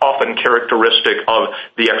often characteristic of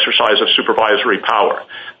the exercise of supervisory power.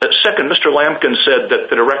 Second, Mr. Lamkin said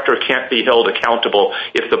that the director can't be held accountable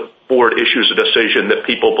if the board issues a decision that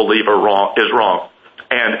people believe is wrong.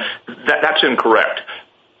 And that's incorrect.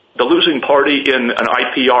 The losing party in an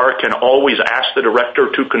IPR can always ask the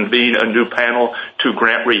director to convene a new panel to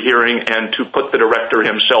grant rehearing and to put the director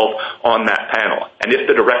himself on that panel. And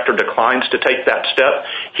if the director declines to take that step,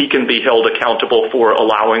 he can be held accountable for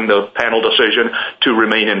allowing the panel decision to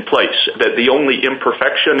remain in place. That the only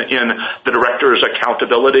imperfection in the director's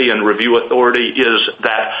accountability and review authority is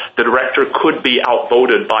that the director could be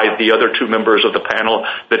outvoted by the other two members of the panel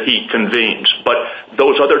that he convenes. But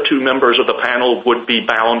those other two members of the panel would be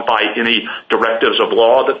bound by any directives of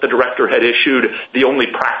law that the director had issued. The only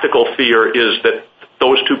practical fear is that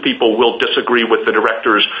those two people will disagree with the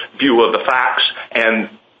director's view of the facts, and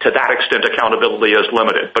to that extent, accountability is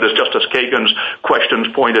limited. But as Justice Kagan's questions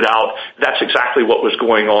pointed out, that's exactly what was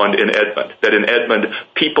going on in Edmond. That in Edmond,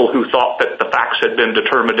 people who thought that the facts had been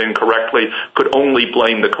determined incorrectly could only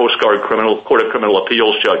blame the Coast Guard Court of Criminal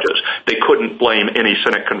Appeals judges. They couldn't blame any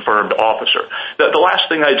Senate-confirmed officer. The last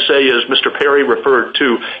thing I'd say is Mr. Perry referred to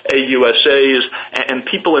AUSAs, and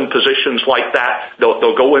people in positions like that,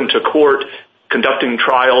 they'll go into court conducting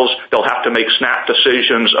trials. They'll have to make snap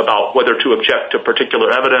decisions about whether to object to particular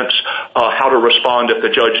evidence, how to respond if the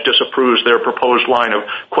judge disapproves their proposed line of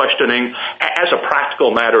questioning. As a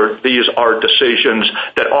practical matter, these are decisions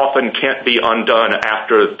that often can't be undone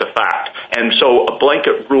after the fact. And so a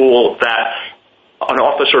blanket rule that an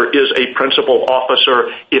officer is a principal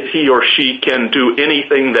officer if he or she can do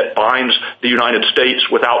anything that binds the United States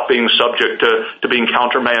without being subject to being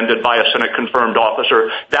countermanded by a Senate-confirmed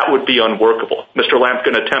officer, that would be unworkable. Mr.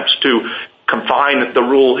 Lampkin attempts to confine the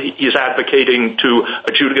rule he's advocating to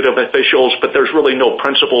adjudicative officials, but there's really no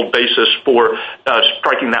principled basis for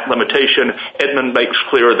striking that limitation. Edmund makes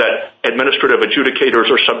clear that administrative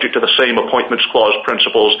adjudicators are subject to the same Appointments Clause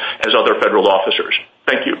principles as other federal officers.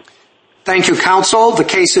 Thank you. Thank you, counsel. The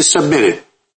case is submitted.